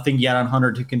 Nothing yet on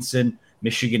Hunter Dickinson.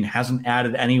 Michigan hasn't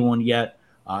added anyone yet,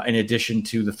 in addition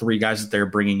to the 3 guys that they're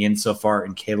bringing in so far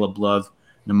in Caleb Love,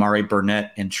 Namari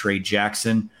Burnett, and Trey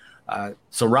Jackson.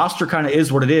 So roster kind of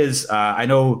is what it is. I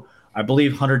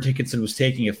believe Hunter Dickinson was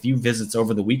taking a few visits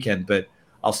over the weekend, but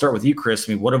I'll start with you, Chris.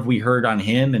 I mean, what have we heard on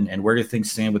him, and where do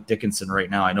things stand with Dickinson right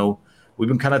now? I know we've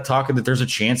been kind of talking that there's a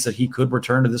chance that he could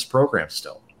return to this program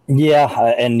still. Yeah,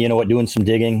 and you know what, doing some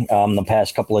digging the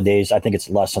past couple of days, I think it's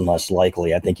less and less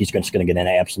likely. I think he's just going to get an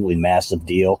absolutely massive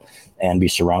deal and be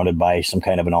surrounded by some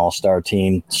kind of an all-star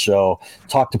team. So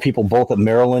talk to people both at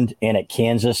Maryland and at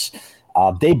Kansas.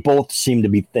 They both seem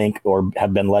to or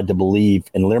have been led to believe,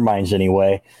 in their minds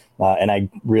anyway, and I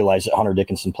realize that Hunter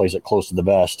Dickinson plays it close to the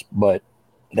vest, but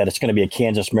that it's going to be a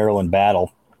Kansas-Maryland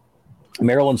battle.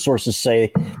 Maryland sources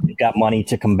say they've got money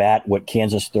to combat what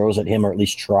Kansas throws at him, or at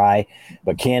least try.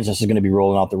 But Kansas is going to be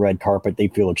rolling out the red carpet. They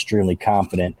feel extremely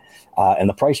confident. And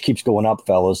the price keeps going up,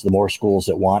 fellas, the more schools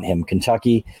that want him.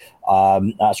 Kentucky,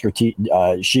 Oscar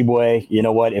Tshiebwe, you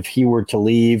know what? If he were to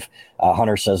leave,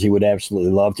 Hunter says he would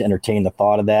absolutely love to entertain the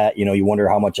thought of that. You wonder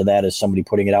how much of that is somebody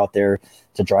putting it out there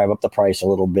to drive up the price a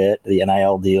little bit, the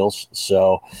NIL deals.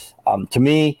 So to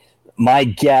me, my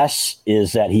guess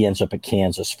is that he ends up at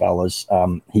Kansas, fellas.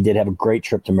 He did have a great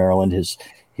trip to Maryland.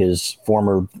 His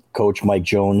former coach, Mike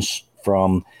Jones,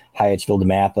 from Hyattsville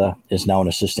DeMatha, is now an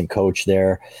assistant coach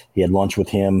there. He had lunch with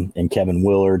him and Kevin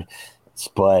Willard.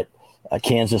 But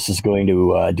Kansas is going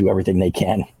to do everything they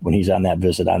can when he's on that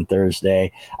visit on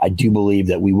Thursday. I do believe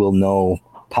that we will know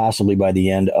possibly by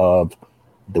the end of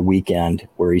the weekend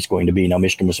where he's going to be. Now,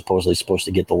 Michigan was supposed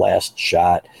to get the last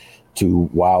shot to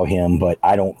wow him, but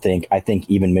I think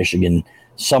even Michigan,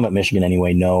 some at Michigan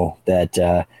anyway, know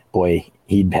that,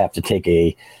 he'd have to take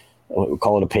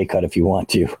call it a pay cut if you want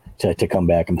to come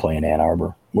back and play in Ann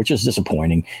Arbor, which is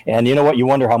disappointing. And you know what? You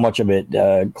wonder how much of it,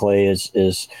 Clay, is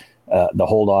the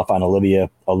hold off on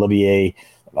Olivier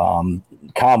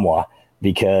Kamwa,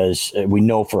 because we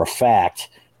know for a fact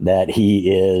that he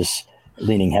is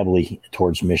leaning heavily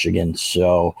towards Michigan.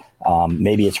 So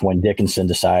maybe it's when Dickinson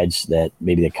decides that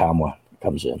maybe the Kamwa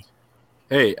comes in.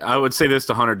 Hey, I would say this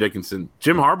to Hunter Dickinson.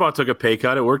 Jim Harbaugh took a pay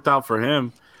cut. It worked out for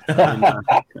him.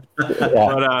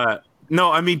 But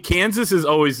No, I mean, Kansas is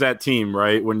always that team,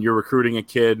 right? When you're recruiting a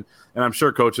kid, and I'm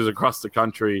sure coaches across the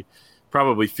country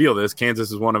probably feel this.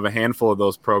 Kansas is one of a handful of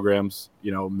those programs.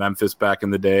 Memphis back in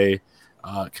the day,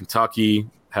 Kentucky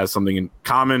has something in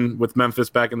common with Memphis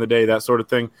back in the day, that sort of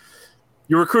thing.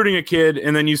 You're recruiting a kid,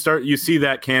 and then you see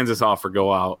that Kansas offer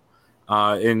go out,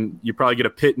 and you probably get a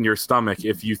pit in your stomach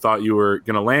if you thought you were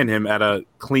going to land him at a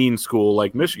clean school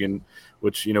like Michigan,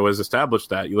 which has established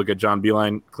that. You look at John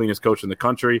Beilein, cleanest coach in the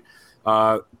country.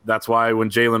 That's why when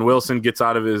Jalen Wilson gets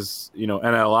out of his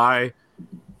NLI,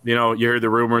 you heard the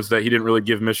rumors that he didn't really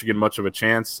give Michigan much of a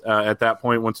chance at that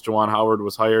point once Juwan Howard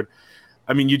was hired.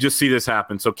 I mean, you just see this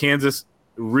happen. So Kansas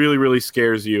really, really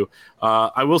scares you.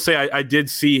 I will say I did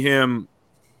see him.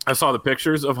 I saw the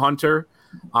pictures of Hunter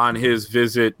on his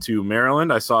visit to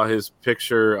Maryland. I saw his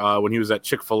picture when he was at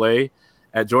Chick-fil-A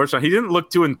at Georgetown. He didn't look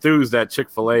too enthused at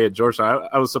Chick-fil-A at Georgetown.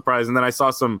 I was surprised. And then I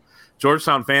saw some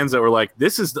Georgetown fans that were like,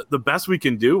 this is the best we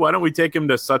can do. Why don't we take him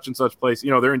to such and such place?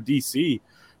 They're in D.C.,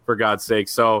 for God's sake.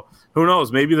 So who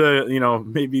knows? Maybe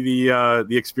the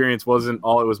experience wasn't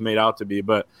all it was made out to be.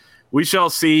 But we shall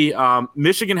see.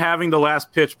 Michigan having the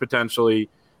last pitch potentially,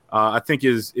 I think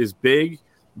is big,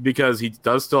 because he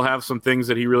does still have some things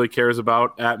that he really cares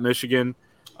about at Michigan,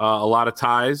 a lot of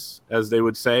ties, as they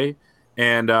would say.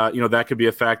 And, that could be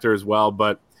a factor as well.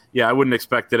 But, yeah, I wouldn't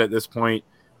expect it at this point.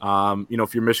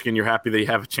 If you're Michigan, you're happy that you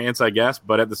have a chance, I guess.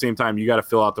 But at the same time, you got to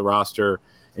fill out the roster,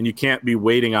 and you can't be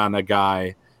waiting on a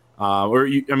guy.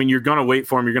 You're going to wait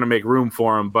for him. You're going to make room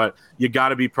for him. But you got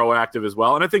to be proactive as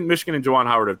well. And I think Michigan and Juwan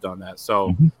Howard have done that.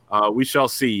 So we shall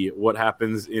see what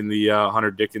happens in the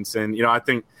Hunter Dickinson. I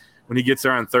think – when he gets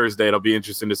there on Thursday, it'll be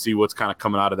interesting to see what's kind of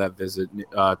coming out of that visit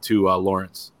to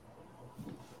Lawrence.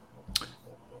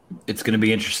 It's going to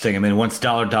be interesting. I mean, once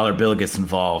dollar bill gets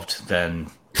involved,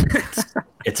 then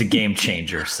it's a game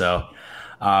changer. So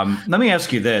let me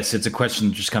ask you this. It's a question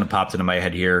that just kind of popped into my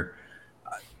head here.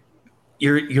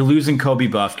 You're losing Kobe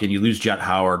Buffkin. You lose Jet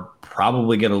Howard.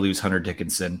 Probably going to lose Hunter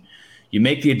Dickinson. You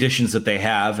make the additions that they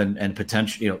have and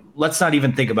potentially, let's not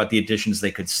even think about the additions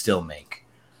they could still make.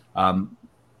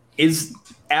 Is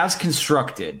as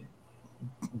constructed,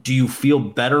 do you feel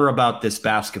better about this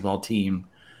basketball team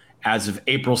as of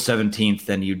April 17th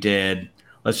than you did,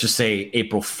 let's just say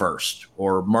April 1st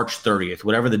or March 30th,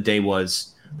 whatever the day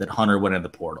was that Hunter went in the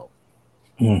portal?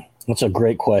 That's a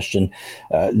great question.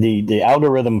 The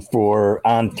algorithm for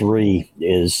On3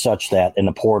 is such that in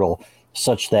the portal,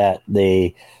 such that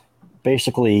they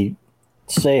basically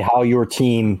say how your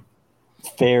team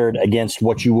fared against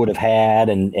what you would have had,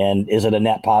 and is it a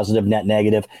net positive, net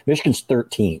negative? Michigan's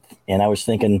 13th, and I was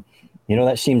thinking,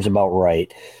 that seems about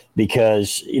right,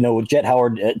 because with Jet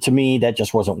Howard, to me, that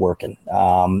just wasn't working,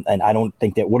 and I don't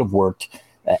think that would have worked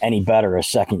any better a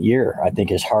second year. I think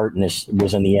his heart was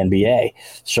in the NBA,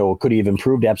 so could he have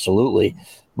improved? Absolutely,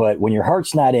 but when your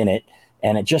heart's not in it,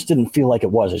 and it just didn't feel like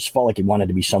it was, it just felt like he wanted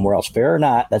to be somewhere else. Fair or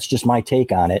not, that's just my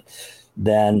take on it.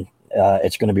 Then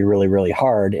it's going to be really, really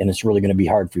hard, and it's really going to be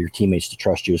hard for your teammates to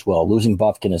trust you as well. Losing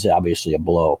Buffkin is obviously a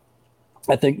blow.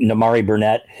 I think Namari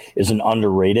Burnett is an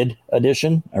underrated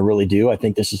addition. I really do. I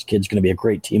think this kid's going to be a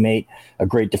great teammate, a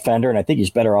great defender, and I think he's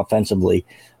better offensively,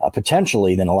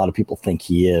 potentially, than a lot of people think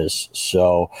he is.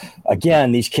 So,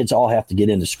 again, these kids all have to get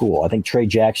into school. I think Trey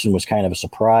Jackson was kind of a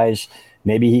surprise.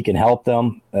 Maybe he can help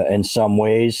them in some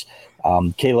ways.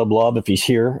 Caleb Love, if he's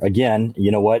here, again, you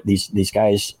know what? These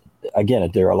guys – again,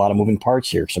 there are a lot of moving parts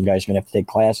here. Some guys are going to have to take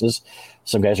classes.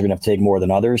 Some guys are going to have to take more than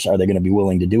others. Are they going to be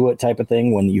willing to do it, type of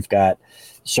thing, when you've got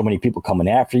so many people coming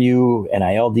after you,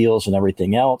 NIL deals and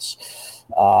everything else?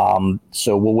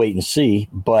 So we'll wait and see.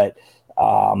 But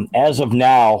as of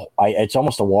now, it's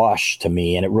almost a wash to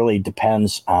me, and it really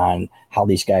depends on how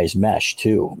these guys mesh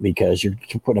too, because you're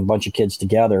putting a bunch of kids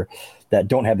together that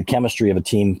don't have the chemistry of a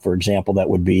team, for example, that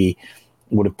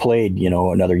would have played,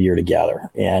 another year together.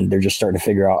 And they're just starting to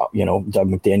figure out, Doug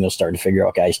McDaniel's starting to figure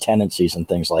out guys' tendencies and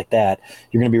things like that.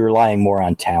 You're going to be relying more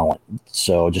on talent.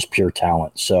 So just pure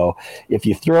talent. So if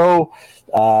you throw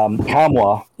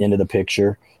Kamwa into the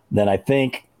picture, then I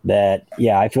think that,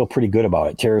 I feel pretty good about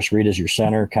it. Terrace Reed is your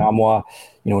center, Kamwa,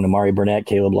 Namari Burnett,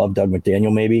 Caleb Love, Doug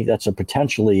McDaniel, maybe. That's a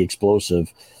potentially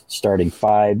explosive starting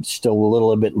five. Still a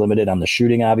little bit limited on the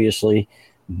shooting, obviously,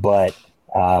 but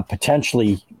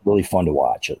potentially really fun to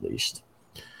watch, at least.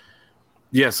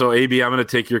 Yeah, so AB, I'm going to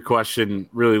take your question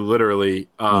really literally.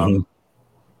 When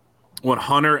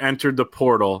Hunter entered the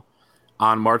portal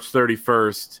on March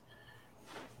 31st,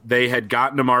 they had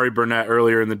gotten Amari Burnett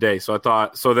earlier in the day. So I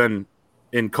thought,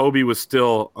 and Kobe was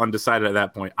still undecided at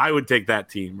that point. I would take that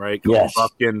team, right? Kobe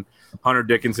Buffkin, Hunter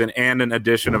Dickinson, and an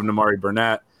addition of Namari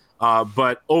Burnett.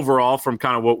 But overall, from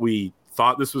kind of what we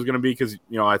thought this was going to be because,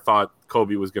 I thought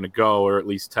Kobe was going to go or at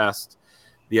least test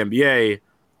the NBA.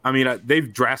 I mean,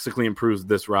 they've drastically improved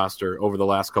this roster over the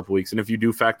last couple weeks. And if you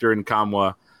do factor in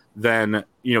Kamwa, then,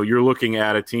 you're looking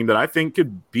at a team that I think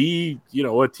could be,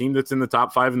 a team that's in the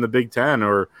top 5 in the Big Ten,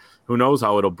 or who knows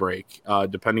how it'll break,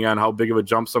 depending on how big of a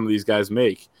jump some of these guys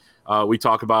make. We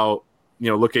talk about,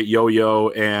 look at Yo-Yo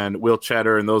and Will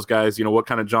Cheddar and those guys, what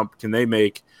kind of jump can they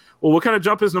make? Well, what kind of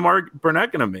jump is Namari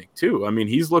Burnett going to make too? I mean,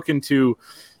 he's looking to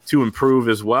improve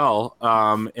as well.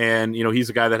 And, he's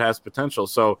a guy that has potential.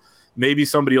 So maybe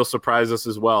somebody will surprise us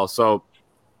as well. So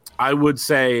I would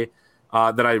say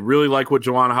that I really like what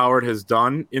Juwan Howard has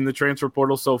done in the transfer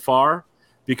portal so far,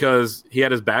 because he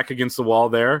had his back against the wall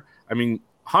there. I mean,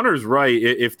 Hunter's right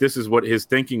if this is what his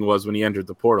thinking was when he entered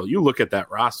the portal. You look at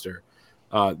that roster.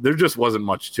 There just wasn't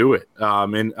much to it.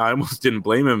 And I almost didn't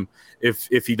blame him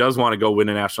if he does want to go win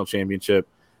a national championship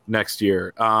next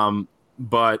year.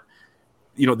 But,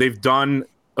 they've done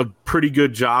a pretty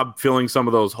good job filling some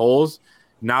of those holes.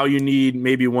 Now you need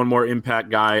maybe one more impact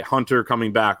guy. Hunter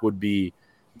coming back would be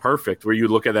perfect, where you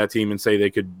look at that team and say they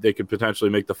could potentially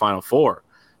make the Final Four.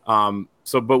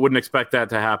 But wouldn't expect that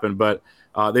to happen. But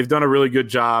they've done a really good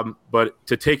job. But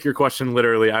to take your question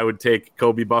literally, I would take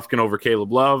Kobe Buffkin over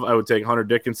Caleb Love. I would take Hunter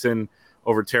Dickinson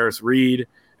over Terrace Reed.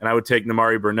 And I would take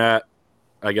Namari Burnett,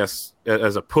 I guess,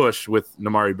 as a push with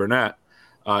Namari Burnett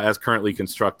as currently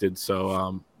constructed.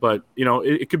 So, but,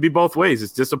 it could be both ways.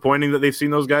 It's disappointing that they've seen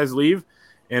those guys leave.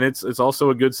 And it's also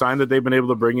a good sign that they've been able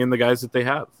to bring in the guys that they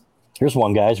have. Here's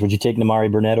one, guys. Would you take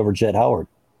Namari Burnett over Jet Howard?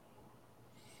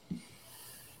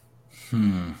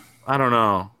 I don't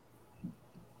know.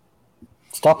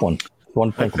 It's a tough one.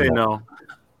 I'd say no.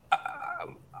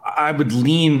 I would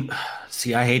lean.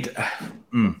 See, I hate.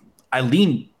 I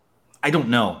lean. I don't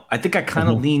know. I think I kind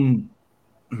of lean.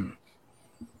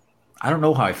 I don't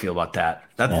know how I feel about that.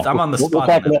 I'm on the spot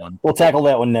on that one. We'll tackle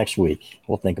that one next week.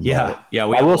 We'll think about it. Yeah.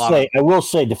 I will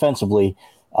say defensively,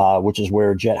 which is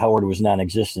where Jet Howard was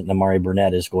non-existent. Namari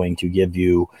Burnett is going to give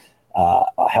you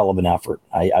a hell of an effort.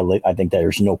 I think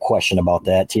there's no question about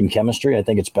that. Team chemistry, I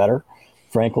think it's better,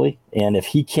 frankly. And if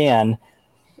he can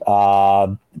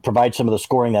provide some of the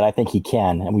scoring that I think he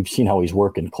can, and we've seen how he's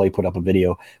working. Clay put up a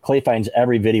video. Clay finds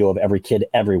every video of every kid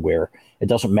everywhere. It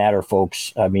doesn't matter,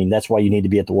 folks. I mean, that's why you need to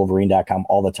be at thewolverine.com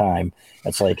all the time.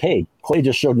 It's like, hey, Clay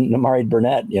just showed Namari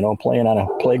Burnett, playing on a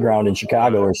playground in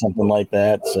Chicago or something like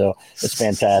that. So it's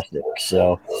fantastic.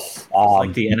 So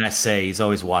like the NSA, he's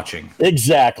always watching.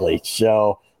 Exactly.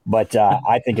 So, but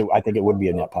I think it would be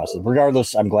a net positive.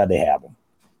 Regardless, I'm glad they have him.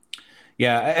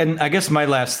 Yeah, and I guess my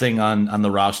last thing on the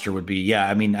roster would be,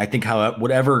 I mean, I think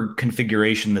whatever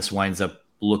configuration this winds up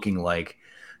looking like,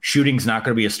 shooting's not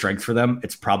going to be a strength for them.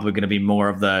 It's probably going to be more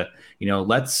of the,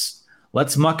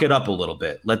 let's muck it up a little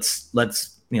bit. Let's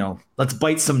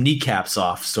bite some kneecaps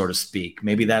off, so to speak.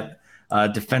 Maybe that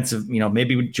defensive,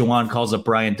 maybe Juwan calls up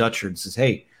Brian Dutcher and says,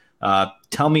 hey,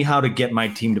 tell me how to get my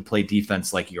team to play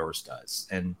defense like yours does.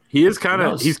 And he's kind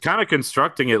of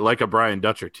constructing it like a Brian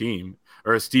Dutcher team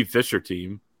or a Steve Fisher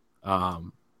team.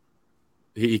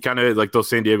 He kind of like those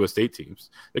San Diego State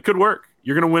teams. It could work.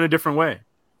 You're going to win a different way.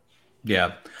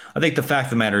 Yeah, I think the fact of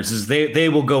the matter is they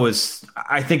will go as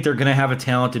I think they're going to have a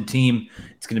talented team.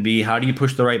 It's going to be, how do you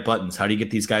push the right buttons? How do you get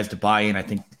these guys to buy in? I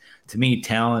think, to me,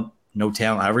 talent, no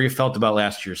talent, however you felt about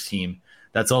last year's team,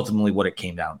 that's ultimately what it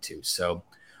came down to. So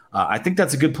I think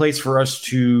that's a good place for us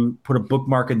to put a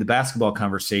bookmark in the basketball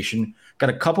conversation. Got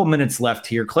a couple minutes left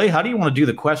here. Clay, how do you want to do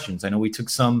the questions? I know we took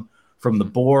some from the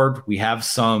board. We have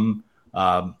some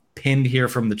pinned here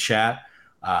from the chat.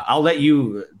 I'll let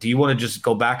you. Do you want to just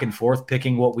go back and forth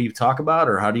picking what we talk about,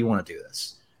 or how do you want to do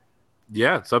this?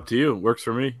 Yeah, it's up to you. It works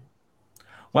for me.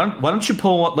 Why don't you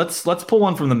pull one? Let's pull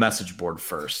one from the message board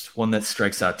first. One that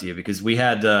strikes out to you, because we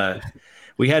had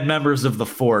members of the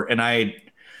fort, and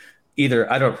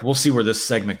we'll see where this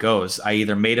segment goes. I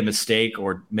either made a mistake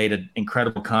or made an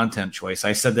incredible content choice.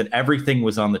 I said that everything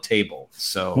was on the table.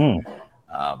 So,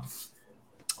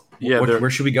 where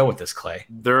should we go with this, Clay?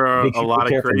 There are a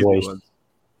lot of crazy ones.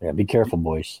 Yeah, be careful,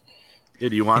 boys. Yeah,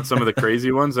 do you want some of the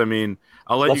crazy ones? I mean,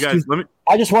 I'll let you guys.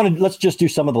 Let's just do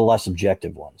some of the less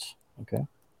objective ones. Okay.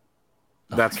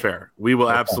 That's fair. We will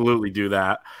absolutely do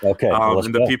that. Okay.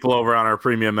 And the people over on our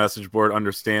premium message board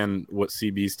understand what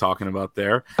CB's talking about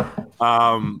there.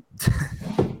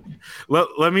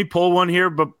 Let me pull one here,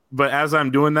 but as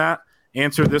I'm doing that,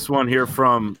 answer this one here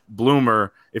from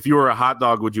Bloomer. If you were a hot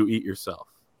dog, would you eat yourself?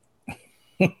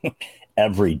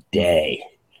 Every day.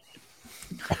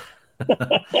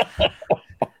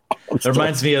 It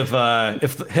reminds me of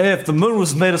if the moon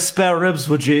was made of spare ribs,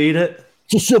 would you eat it?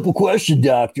 It's a simple question,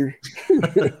 doctor.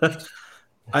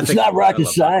 It's not rocket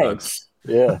science.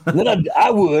 Yeah. And then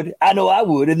I would,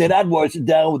 and then I'd wash it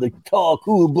down with a tall,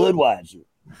 cool Budweiser.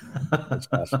 That's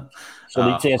awesome.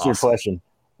 So to answer your question,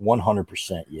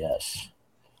 100% yes.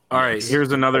 All right,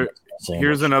 here's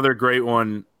another great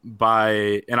one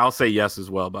and I'll say yes as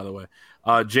well, by the way.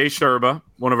 Jay Sherba,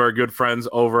 one of our good friends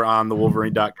over on the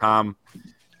Wolverine.com,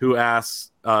 who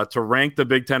asks to rank the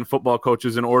Big Ten football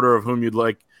coaches in order of whom you'd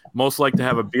most like to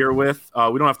have a beer with.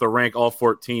 We don't have to rank all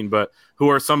 14, but who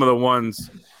are some of the ones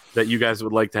that you guys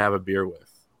would like to have a beer with?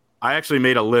 I actually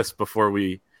made a list before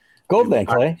we go then,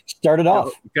 Clay. Start it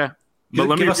off. Okay. But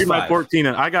let me do my 14.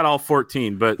 And I got all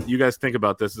 14, but you guys think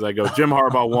about this as I go. Jim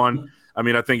Harbaugh won. I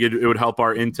mean, I think it would help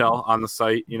our intel on the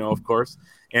site, of course,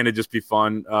 and it'd just be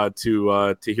fun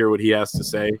to hear what he has to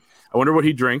say. I wonder what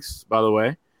he drinks, by the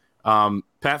way.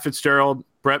 Pat Fitzgerald,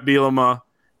 Brett Bielema,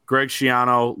 Greg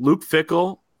Schiano, Luke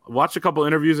Fickell. Watch a couple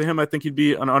interviews of him. I think he'd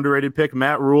be an underrated pick.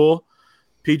 Matt Rule,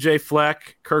 PJ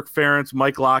Fleck, Kirk Ferentz,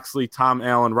 Mike Loxley, Tom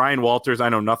Allen, Ryan Walters. I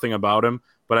know nothing about him,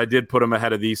 but I did put him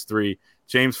ahead of these three: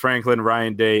 James Franklin,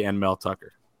 Ryan Day, and Mel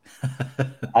Tucker.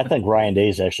 I think Ryan Day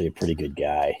is actually a pretty good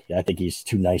guy. I think he's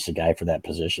too nice a guy for that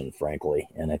position, frankly.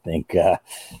 And I think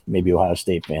maybe Ohio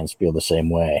State fans feel the same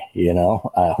way. Who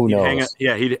knows?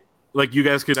 You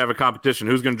guys could have a competition.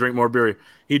 Who's going to drink more beer?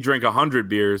 He'd drink 100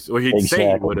 beers, or he'd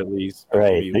say he would at least.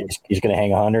 Right. He's going to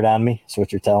hang 100 on me. That's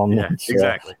what you're telling me. Yeah,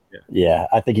 exactly. Yeah.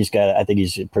 I think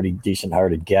he's a pretty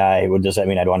decent-hearted guy. Well, does that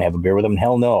mean I'd want to have a beer with him?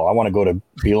 Hell no. I want to go to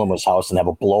Bielema's house and have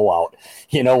a blowout.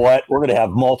 You know what? We're going to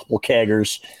have multiple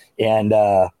keggers, and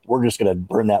we're just going to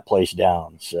burn that place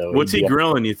down. So, what's he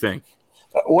grilling, you think?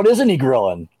 What isn't he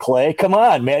grilling, Clay? Come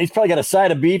on, man. He's probably got a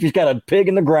side of beef. He's got a pig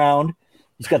in the ground.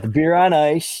 He's got the beer on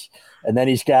ice. And then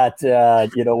he's got,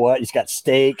 he's got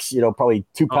steaks, probably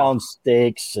 2-pound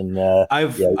steaks. And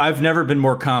I've never been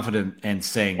more confident in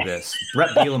saying this.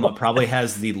 Brett Bielema probably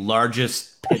has the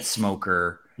largest pit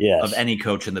smoker of any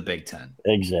coach in the Big Ten.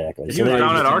 Exactly. He was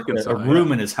down at Arkansas. A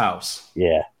room in his house.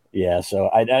 Yeah. Yeah, so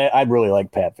I'd really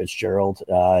like Pat Fitzgerald.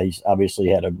 He's obviously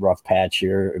had a rough patch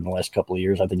here in the last couple of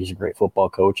years. I think he's a great football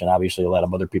coach, and obviously a lot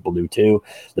of other people do too.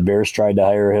 The Bears tried to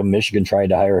hire him. Michigan tried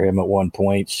to hire him at one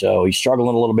point, so he's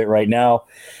struggling a little bit right now.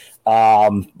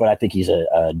 But I think he's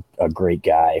a great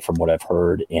guy from what I've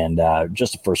heard, and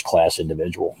just a first-class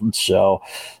individual. So,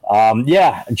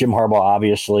 Jim Harbaugh,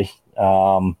 obviously.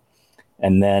 And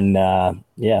then,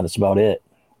 that's about it.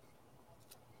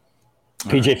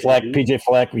 PJ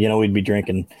Fleck, we'd be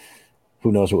drinking.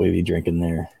 Who knows what we'd be drinking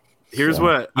there. Here's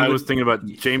what I was thinking about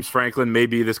James Franklin.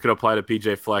 Maybe this could apply to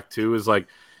PJ Fleck too. Is like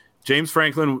James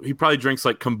Franklin, he probably drinks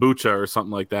like kombucha or something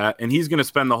like that. And he's going to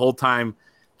spend the whole time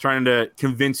trying to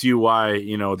convince you why,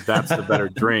 that's the better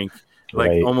drink.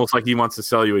 Like almost like he wants to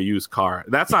sell you a used car.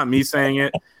 That's not me saying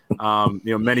it. Many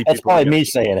people. That's probably me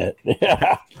saying it.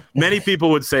 Yeah. Many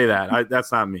people would say that.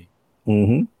 That's not me.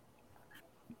 Mm-hmm.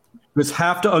 You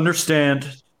have to understand,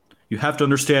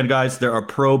 guys, there are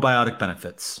probiotic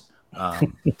benefits. I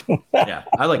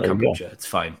like kombucha. It's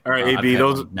fine. All right, AB,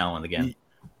 those now and again.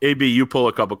 AB, you pull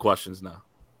a couple questions now.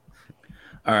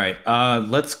 All right,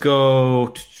 let's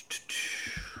go.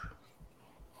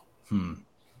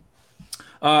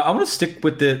 I want to stick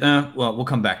with the. We'll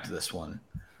come back to this one.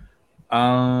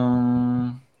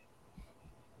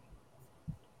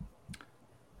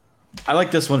 I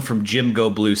like this one from Jim Go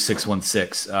Blue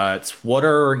 616. It's what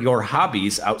are your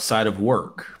hobbies outside of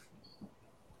work?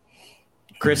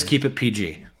 Chris, keep it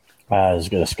PG. I was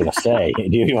just going to say, do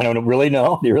you want to really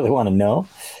know? Do you really want to know?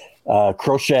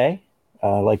 Crochet. I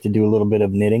like to do a little bit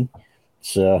of knitting.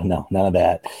 So no, none of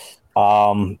that.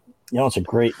 That's a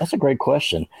great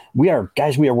question. We are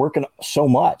working so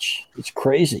much. It's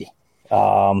crazy.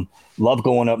 Love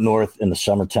going up north in the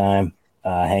summertime,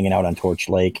 hanging out on Torch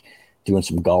Lake, doing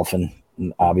some golfing.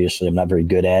 Obviously, I'm not very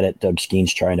good at it. Doug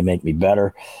Skeen's trying to make me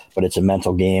better, but it's a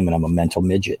mental game, and I'm a mental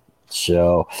midget.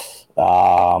 So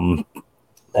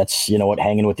that's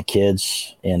hanging with the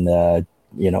kids, and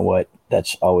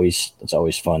that's always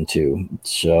fun too.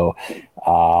 So,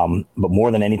 but more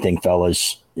than anything,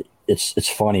 fellas, it's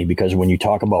funny because when you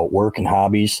talk about work and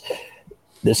hobbies,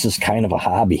 this is kind of a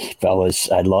hobby,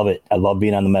 fellas. I love it. I love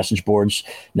being on the message boards.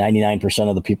 99%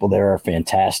 of the people there are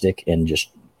fantastic, and just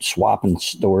swapping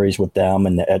stories with them,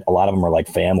 and a lot of them are like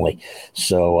family.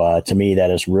 So to me,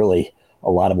 that is really a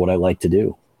lot of what I like to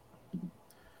do.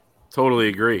 Totally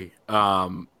agree.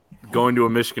 Going to a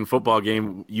Michigan football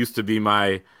game used to be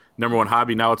my number one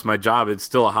hobby. Now it's my job. It's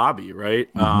still a hobby,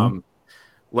 right? Mm-hmm.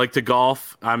 Like to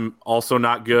golf. I'm also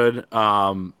not good.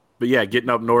 But yeah,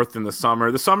 getting up north in the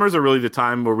summer. The summers are really the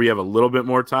time where we have a little bit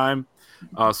more time,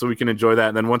 so we can enjoy that.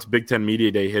 And then once Big Ten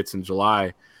Media Day hits in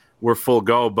July, we're full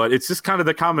go. But it's just kind of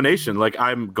the combination. Like,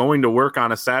 I'm going to work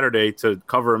on a Saturday to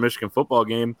cover a Michigan football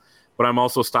game, but I'm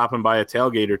also stopping by a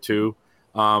tailgate or two.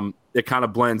 It kind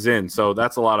of blends in. So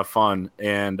that's a lot of fun,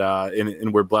 and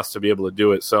we're blessed to be able to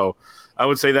do it. So I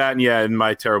would say that, and in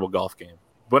my terrible golf game.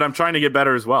 But I'm trying to get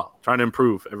better as well, trying to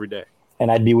improve every day.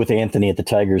 And I'd be with Anthony at the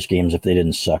Tigers games if they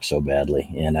didn't suck so badly.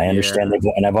 And I understand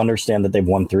that they've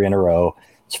won 3 in a row.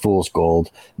 It's fool's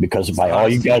gold because by all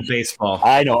you guys, baseball.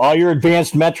 I know all your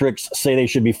advanced metrics say they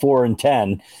should be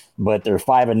 4-10, but they're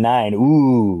 5-9.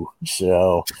 Ooh,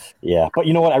 so yeah. But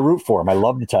you know what? I root for them. I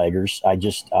love the Tigers. I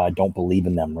just don't believe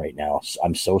in them right now.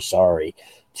 I'm so sorry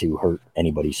to hurt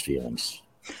anybody's feelings.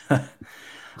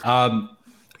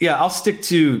 I'll stick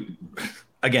to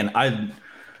again.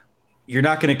 You're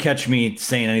not going to catch me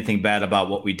saying anything bad about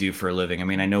what we do for a living. I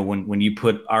mean, I know when you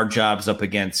put our jobs up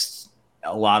against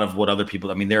a lot of what other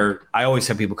people, I mean, I always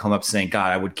have people come up saying,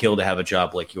 God, I would kill to have a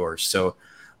job like yours. So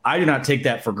I do not take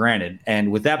that for granted.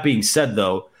 And with that being said,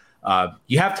 though,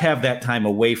 you have to have that time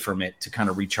away from it to kind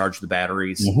of recharge the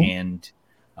batteries. And,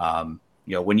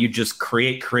 when you just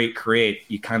create,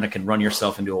 you kind of can run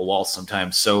yourself into a wall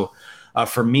sometimes. So,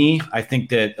 for me, I think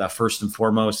that first and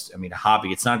foremost, I mean, a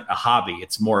hobby, it's not a hobby.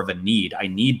 It's more of a need. I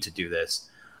need to do this.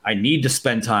 I need to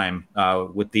spend time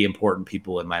with the important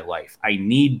people in my life. I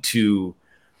need to,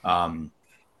 again,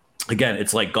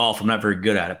 it's like golf. I'm not very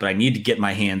good at it, but I need to get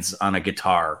my hands on a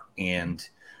guitar and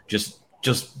just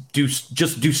do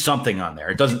something on there.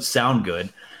 It doesn't sound good,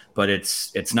 but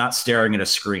it's not staring at a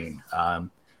screen.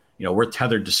 We're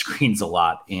tethered to screens a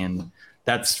lot, and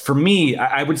that's, for me,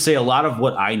 I would say a lot of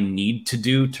what I need to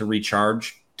do to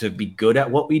recharge, to be good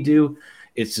at what we do,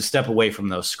 is to step away from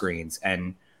those screens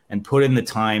and put in the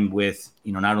time with,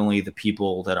 not only the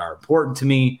people that are important to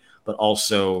me, but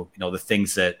also, the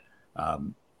things that,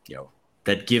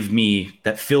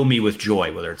 that fill me with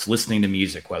joy, whether it's listening to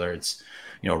music, whether it's,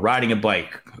 riding a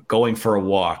bike, going for a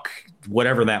walk,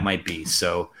 whatever that might be.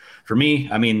 So for me,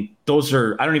 I mean,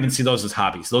 I don't even see those as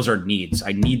hobbies. Those are needs.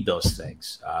 I need those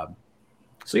things.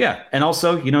 So yeah, and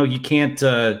also, you can't,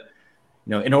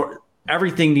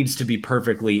 everything needs to be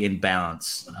perfectly in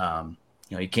balance.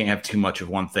 You can't have too much of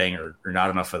one thing or not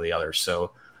enough of the other.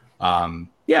 So, I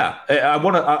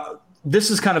want to. This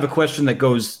is kind of a question that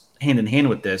goes hand in hand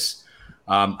with this.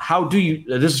 How do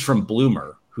you? This is from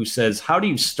Bloomer, who says, "How do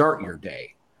you start your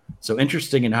day?" So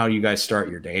interesting in how you guys start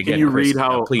your day. Again, can you Chris, read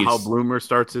how please. Bloomer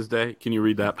starts his day? Can you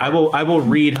read that part? I will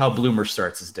read how Bloomer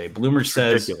starts his day. Bloomer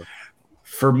says. Ridiculous.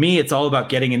 For me, it's all about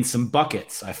getting in some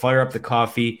buckets. I fire up the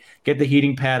coffee, get the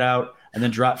heating pad out, and then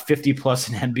drop 50 plus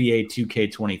in NBA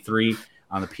 2K23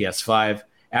 on the PS5.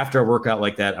 After a workout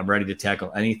like that, I'm ready to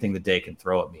tackle anything the day can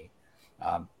throw at me.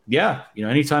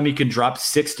 Anytime you can drop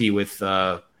 60 with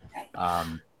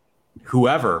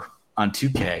whoever on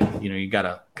 2K, you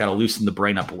gotta loosen the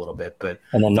brain up a little bit. But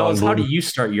fellas, how do you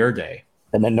start your day?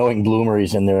 And then knowing Bloomer,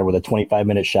 he's in there with a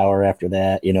 25-minute shower after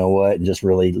that, and just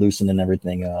really loosening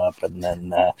everything up, and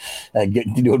then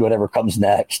doing whatever comes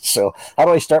next. So how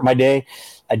do I start my day?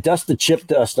 I dust the chip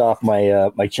dust off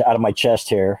out of my chest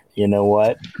hair, and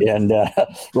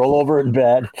roll over in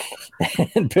bed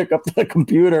and pick up the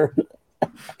computer.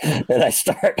 And I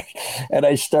start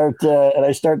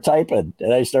typing,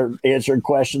 and I start answering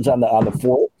questions on the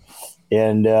fort,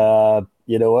 and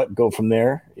go from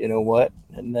there.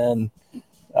 And then.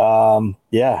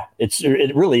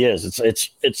 It really is.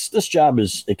 It's this job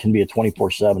it can be a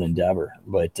 24/7 endeavor,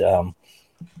 but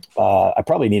I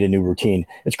probably need a new routine.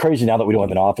 It's crazy now that we don't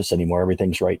have an office anymore.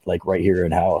 Everything's right here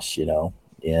in house,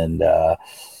 and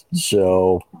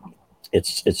so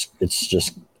it's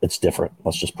different.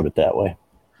 Let's just put it that way.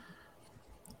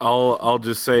 I'll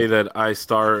just say that I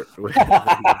start with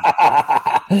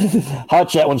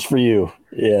Hutch. That one's for you.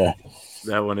 Yeah,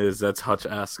 that's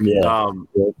Hutch-esque. Yeah.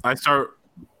 I start.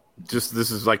 This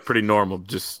is like pretty normal.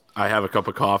 Just I have a cup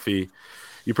of coffee.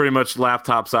 You pretty much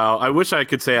laptops out. I wish I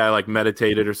could say I like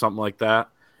meditated or something like that,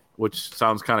 which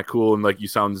sounds kind of cool and like you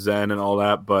sound zen and all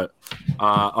that. But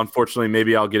unfortunately,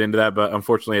 maybe I'll get into that. But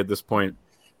unfortunately, at this point,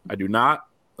 I do not.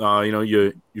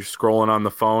 You're scrolling on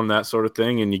the phone, that sort of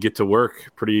thing, and you get to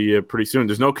work pretty soon.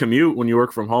 There's no commute when you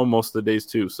work from home most of the days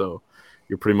too, so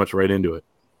you're pretty much right into it.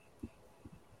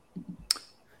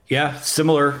 Yeah,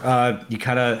 similar. You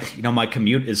kind of, my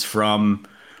commute is from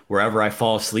wherever I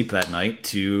fall asleep that night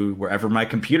to wherever my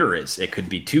computer is. It could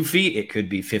be 2 feet. It could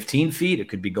be 15 feet. It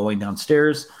could be going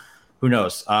downstairs. Who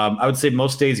knows? I would say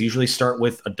most days usually start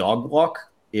with a dog walk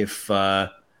if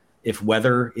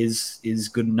weather is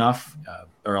good enough,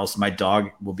 or else my dog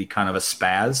will be kind of a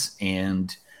spaz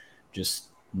and just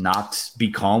not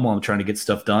be calm while I'm trying to get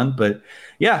stuff done. But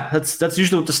yeah, that's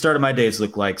usually what the start of my days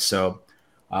look like. So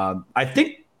I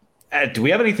think. Do we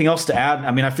have anything else to add?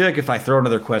 I mean, I feel like if I throw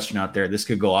another question out there, this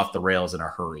could go off the rails in a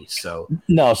hurry. So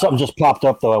No, something just popped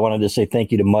up though. I wanted to say thank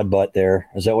you to Mudbutt there.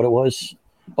 Is that what it was?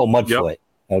 Oh, Mudfoot.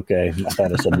 Yep. Okay. I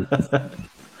thought I said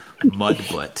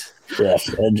Mudbutt.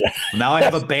 Yes. Now I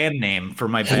have a band name for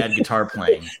my bad guitar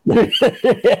playing.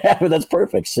 Yeah, that's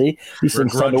perfect. See, these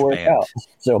things tend to work out.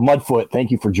 So Mudfoot,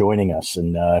 thank you for joining us.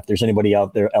 And if there's anybody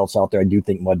else out there, I do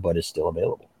think Mudbutt is still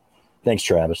available. Thanks,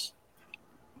 Travis.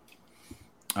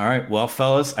 All right. Well,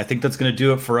 fellas, I think that's going to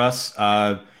do it for us.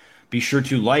 Be sure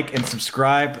to like and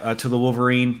subscribe to the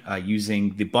Wolverine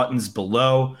using the buttons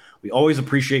below. We always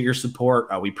appreciate your support.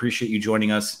 We appreciate you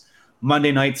joining us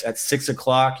Monday nights at 6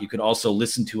 o'clock. You can also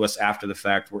listen to us after the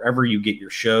fact, wherever you get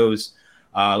your shows.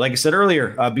 Like I said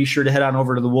earlier, be sure to head on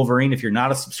over to the Wolverine. If you're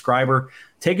not a subscriber,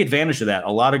 take advantage of that.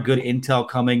 A lot of good intel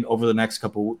coming over the next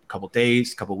couple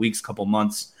days, couple weeks, couple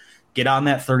months. Get on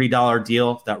that $30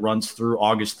 deal that runs through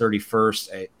August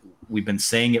 31st. We've been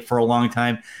saying it for a long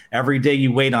time. Every day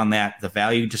you wait on that, the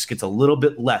value just gets a little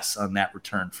bit less on that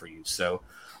return for you. So,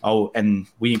 and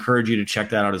we encourage you to check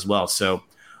that out as well. So,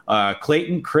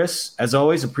 Clayton, Chris, as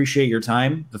always, appreciate your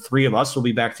time. The three of us will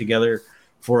be back together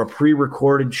for a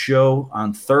pre-recorded show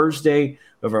on Thursday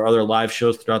of our other live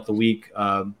shows throughout the week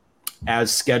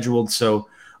as scheduled. So,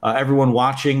 everyone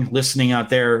watching, listening out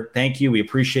there, thank you. We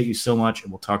appreciate you so much,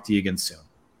 and we'll talk to you again soon.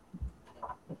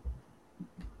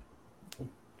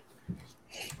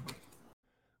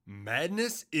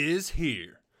 Madness is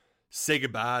here. Say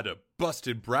goodbye to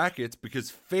busted brackets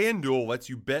because FanDuel lets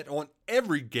you bet on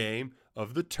every game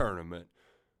of the tournament.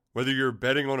 Whether you're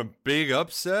betting on a big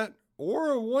upset or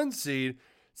a one seed,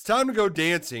 it's time to go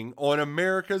dancing on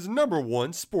America's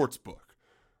 #1 sportsbook.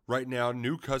 Right now,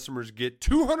 new customers get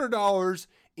 $200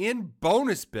 in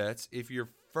bonus bets if your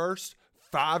first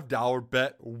 $5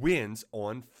 bet wins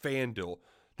on FanDuel.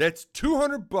 That's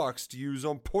 $200 to use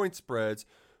on point spreads,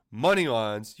 money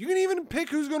lines. You can even pick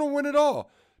who's going to win it all.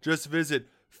 Just visit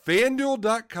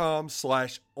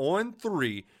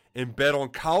FanDuel.com/on3 and bet on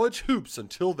college hoops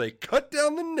until they cut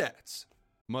down the nets.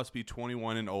 Must be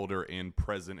 21 and older and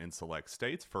present in select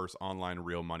states. First online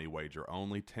real money wager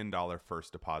only. $10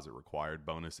 first deposit required.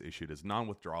 Bonus issued as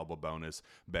non-withdrawable bonus.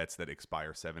 Bets that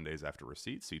expire 7 days after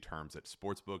receipt. See terms at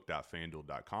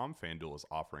sportsbook.fanduel.com. FanDuel is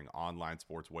offering online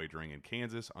sports wagering in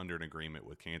Kansas under an agreement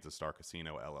with Kansas Star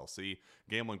Casino LLC.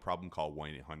 Gambling problem? Call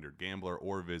 1-800-GAMBLER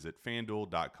or visit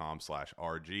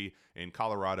fanduel.com/RG. In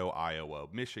Colorado, Iowa,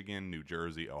 Michigan, New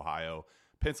Jersey, Ohio,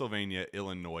 Pennsylvania,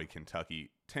 Illinois,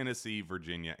 Kentucky, Tennessee,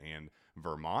 Virginia, and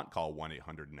Vermont. Call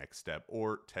 1-800-NEXT-STEP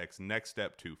or text NEXT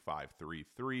STEP to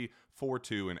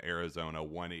 53342. In Arizona,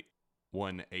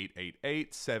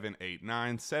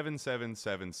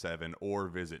 1-888-789-7777 or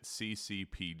visit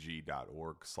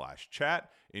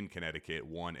ccpg.org/chat. In Connecticut,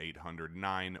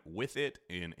 1-800-9-WITH-IT.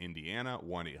 In Indiana,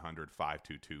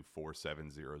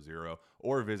 1-800-522-4700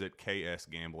 or visit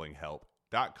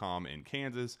ksgamblinghelp.com. In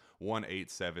Kansas,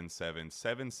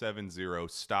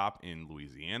 1-877-770-STOP. In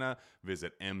Louisiana,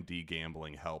 visit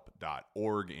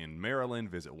mdgamblinghelp.org. In Maryland,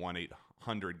 visit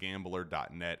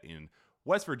 1-800-gambler.net. In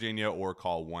West Virginia, or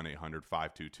call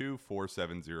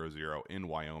 1-800-522-4700. In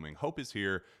Wyoming, Hope is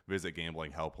here. Visit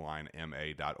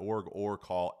gamblinghelplinema.org or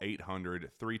call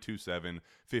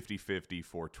 800-327-5050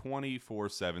 for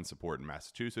 24/7 support in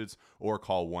Massachusetts, or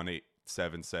call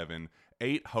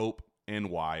 1-877-8-HOPE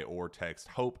NY or text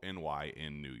HOPE NY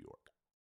in New York.